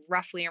are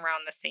roughly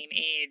around the same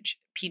age.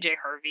 PJ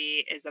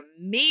Harvey is a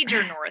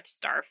major North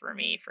Star for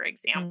me, for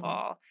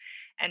example.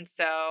 And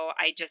so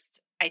I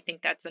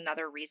think that's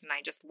another reason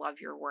I just love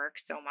your work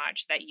so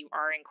much, that you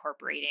are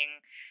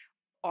incorporating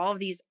all of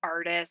these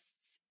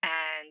artists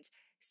and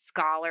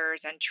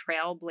scholars and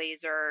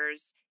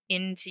trailblazers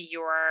into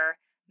your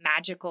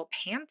magical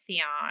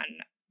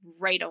pantheon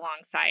right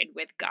alongside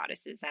with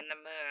goddesses and the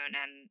moon.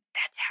 And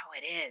that's how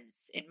it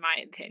is, in my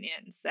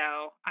opinion.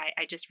 So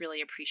I just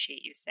really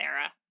appreciate you,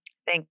 Sarah.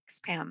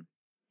 Thanks, Pam.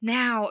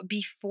 Now,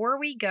 before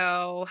we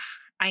go,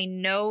 I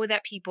know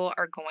that people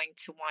are going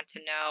to want to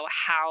know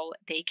how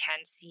they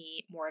can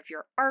see more of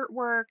your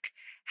artwork,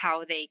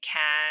 how they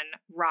can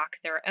rock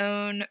their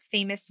own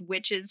famous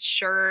witches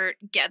shirt,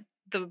 get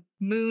the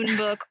moon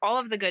book, all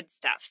of the good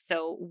stuff.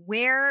 So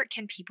where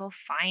can people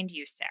find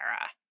you,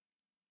 Sarah?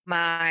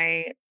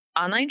 My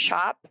online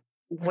shop,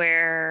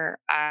 where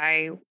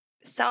I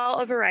sell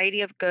a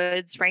variety of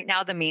goods. Right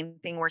now, the main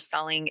thing we're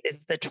selling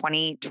is the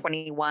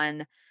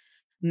 2021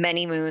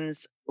 Many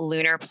Moons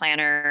Lunar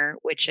Planner,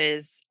 which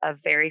is a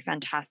very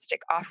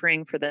fantastic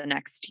offering for the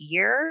next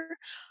year.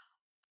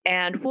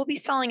 And we'll be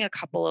selling a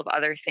couple of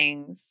other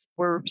things.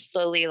 We're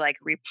slowly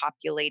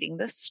repopulating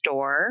the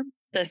store.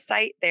 The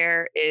site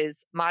there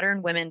is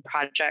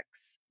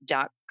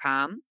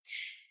modernwomenprojects.com.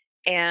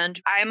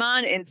 And I'm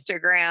on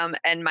Instagram,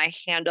 and my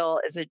handle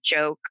is a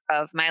joke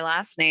of my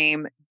last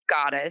name,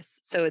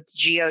 Goddess. So it's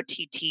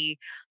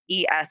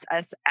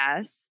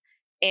Gottess.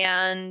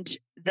 And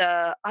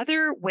the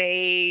other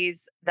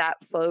ways that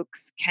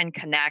folks can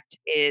connect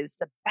is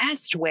the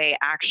best way,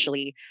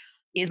 actually,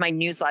 is my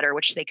newsletter,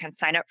 which they can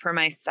sign up for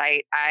my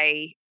site.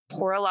 I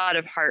pour a lot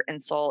of heart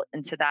and soul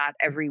into that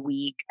every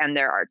week. And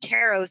there are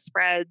tarot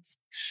spreads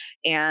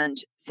and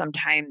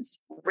sometimes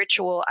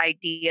ritual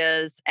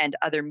ideas and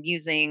other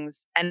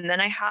musings. And then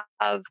I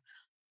have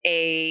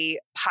a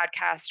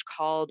podcast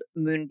called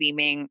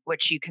Moonbeaming,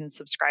 which you can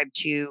subscribe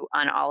to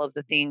on all of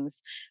the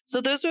things.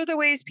 So those are the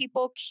ways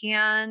people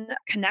can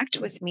connect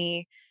with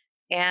me.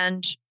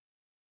 And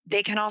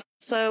they can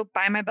also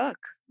buy my book,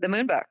 The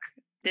Moon Book.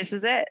 This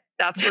is it.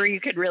 That's where you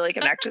could really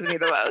connect with me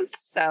the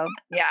most. So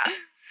yeah.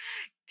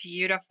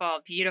 Beautiful,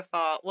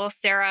 beautiful. Well,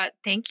 Sarah,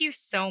 thank you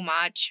so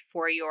much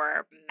for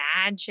your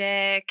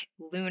magic,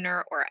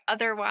 lunar or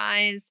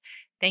otherwise.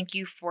 Thank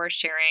you for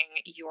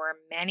sharing your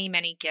many,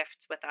 many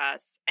gifts with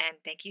us. And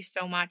thank you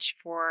so much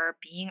for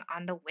being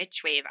on the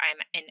Witch Wave. I'm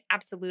in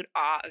absolute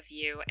awe of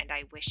you, and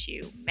I wish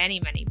you many,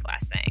 many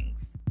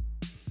blessings.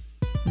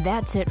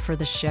 That's it for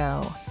the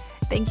show.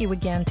 Thank you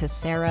again to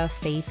Sarah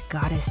Faith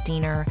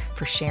Gottesdiener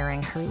for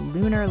sharing her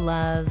lunar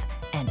love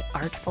and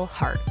artful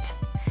heart.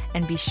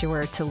 And be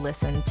sure to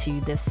listen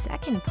to the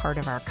second part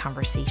of our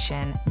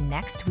conversation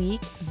next week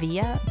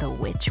via the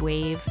Witch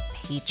Wave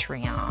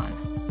Patreon.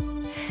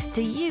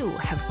 Do you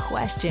have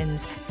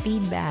questions,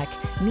 feedback,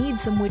 need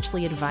some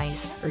witchly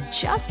advice, or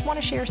just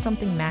want to share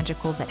something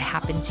magical that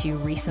happened to you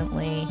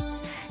recently?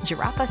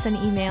 Drop us an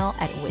email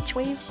at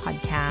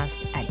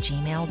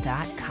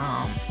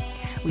witchwavepodcast@gmail.com.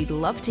 We'd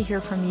love to hear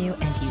from you,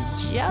 and you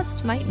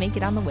just might make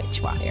it on the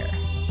Witchwire.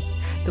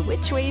 The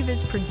Witch Wave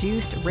is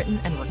produced, written,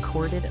 and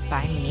recorded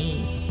by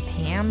me,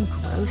 Pam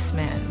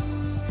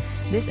Grossman.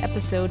 This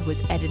episode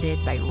was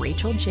edited by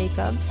Rachel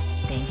Jacobs,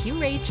 thank you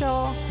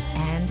Rachel,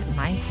 and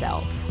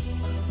myself.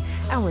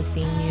 Our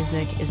theme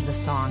music is the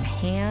song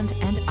Hand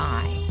and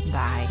I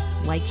by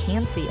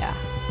Lycanthia.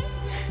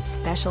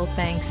 Special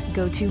thanks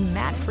go to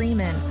Matt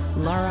Freeman,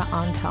 Laura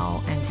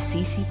Antal, and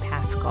Cece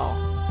Pascal.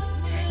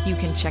 You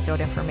can check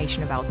out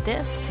information about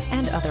this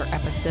and other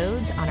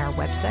episodes on our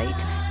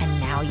website, and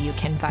now you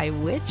can buy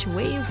Witch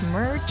Wave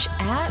merch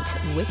at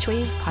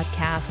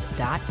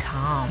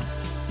witchwavepodcast.com.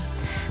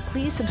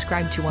 please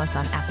subscribe to us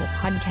on Apple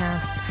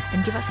Podcasts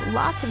and give us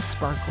lots of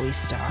sparkly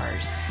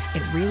stars.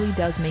 It really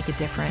does make a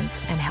difference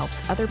and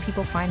helps other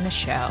people find the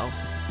show.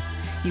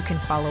 You can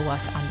follow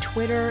us on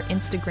Twitter,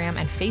 Instagram,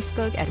 and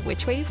Facebook at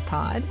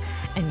WitchWavePod,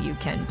 and you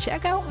can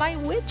check out my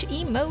witch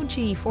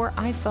emoji for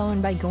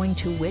iPhone by going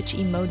to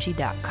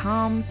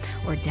witchemoji.com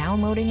or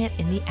downloading it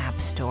in the App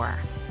Store.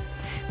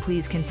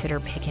 Please consider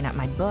picking up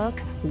my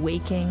book,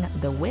 Waking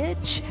the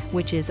Witch,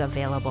 which is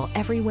available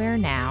everywhere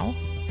now.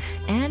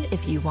 And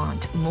if you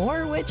want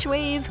more Witch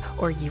Wave,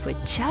 or you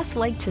would just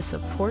like to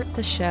support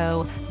the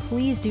show,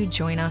 please do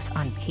join us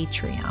on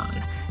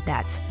Patreon.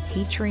 That's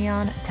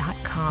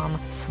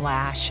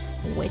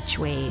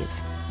patreon.com/witchwave.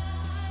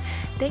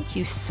 Thank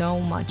you so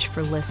much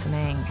for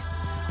listening.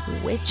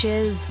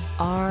 Witches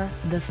are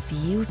the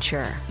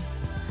future.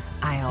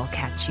 I'll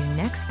catch you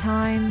next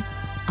time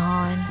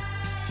on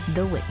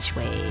The Witch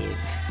Wave.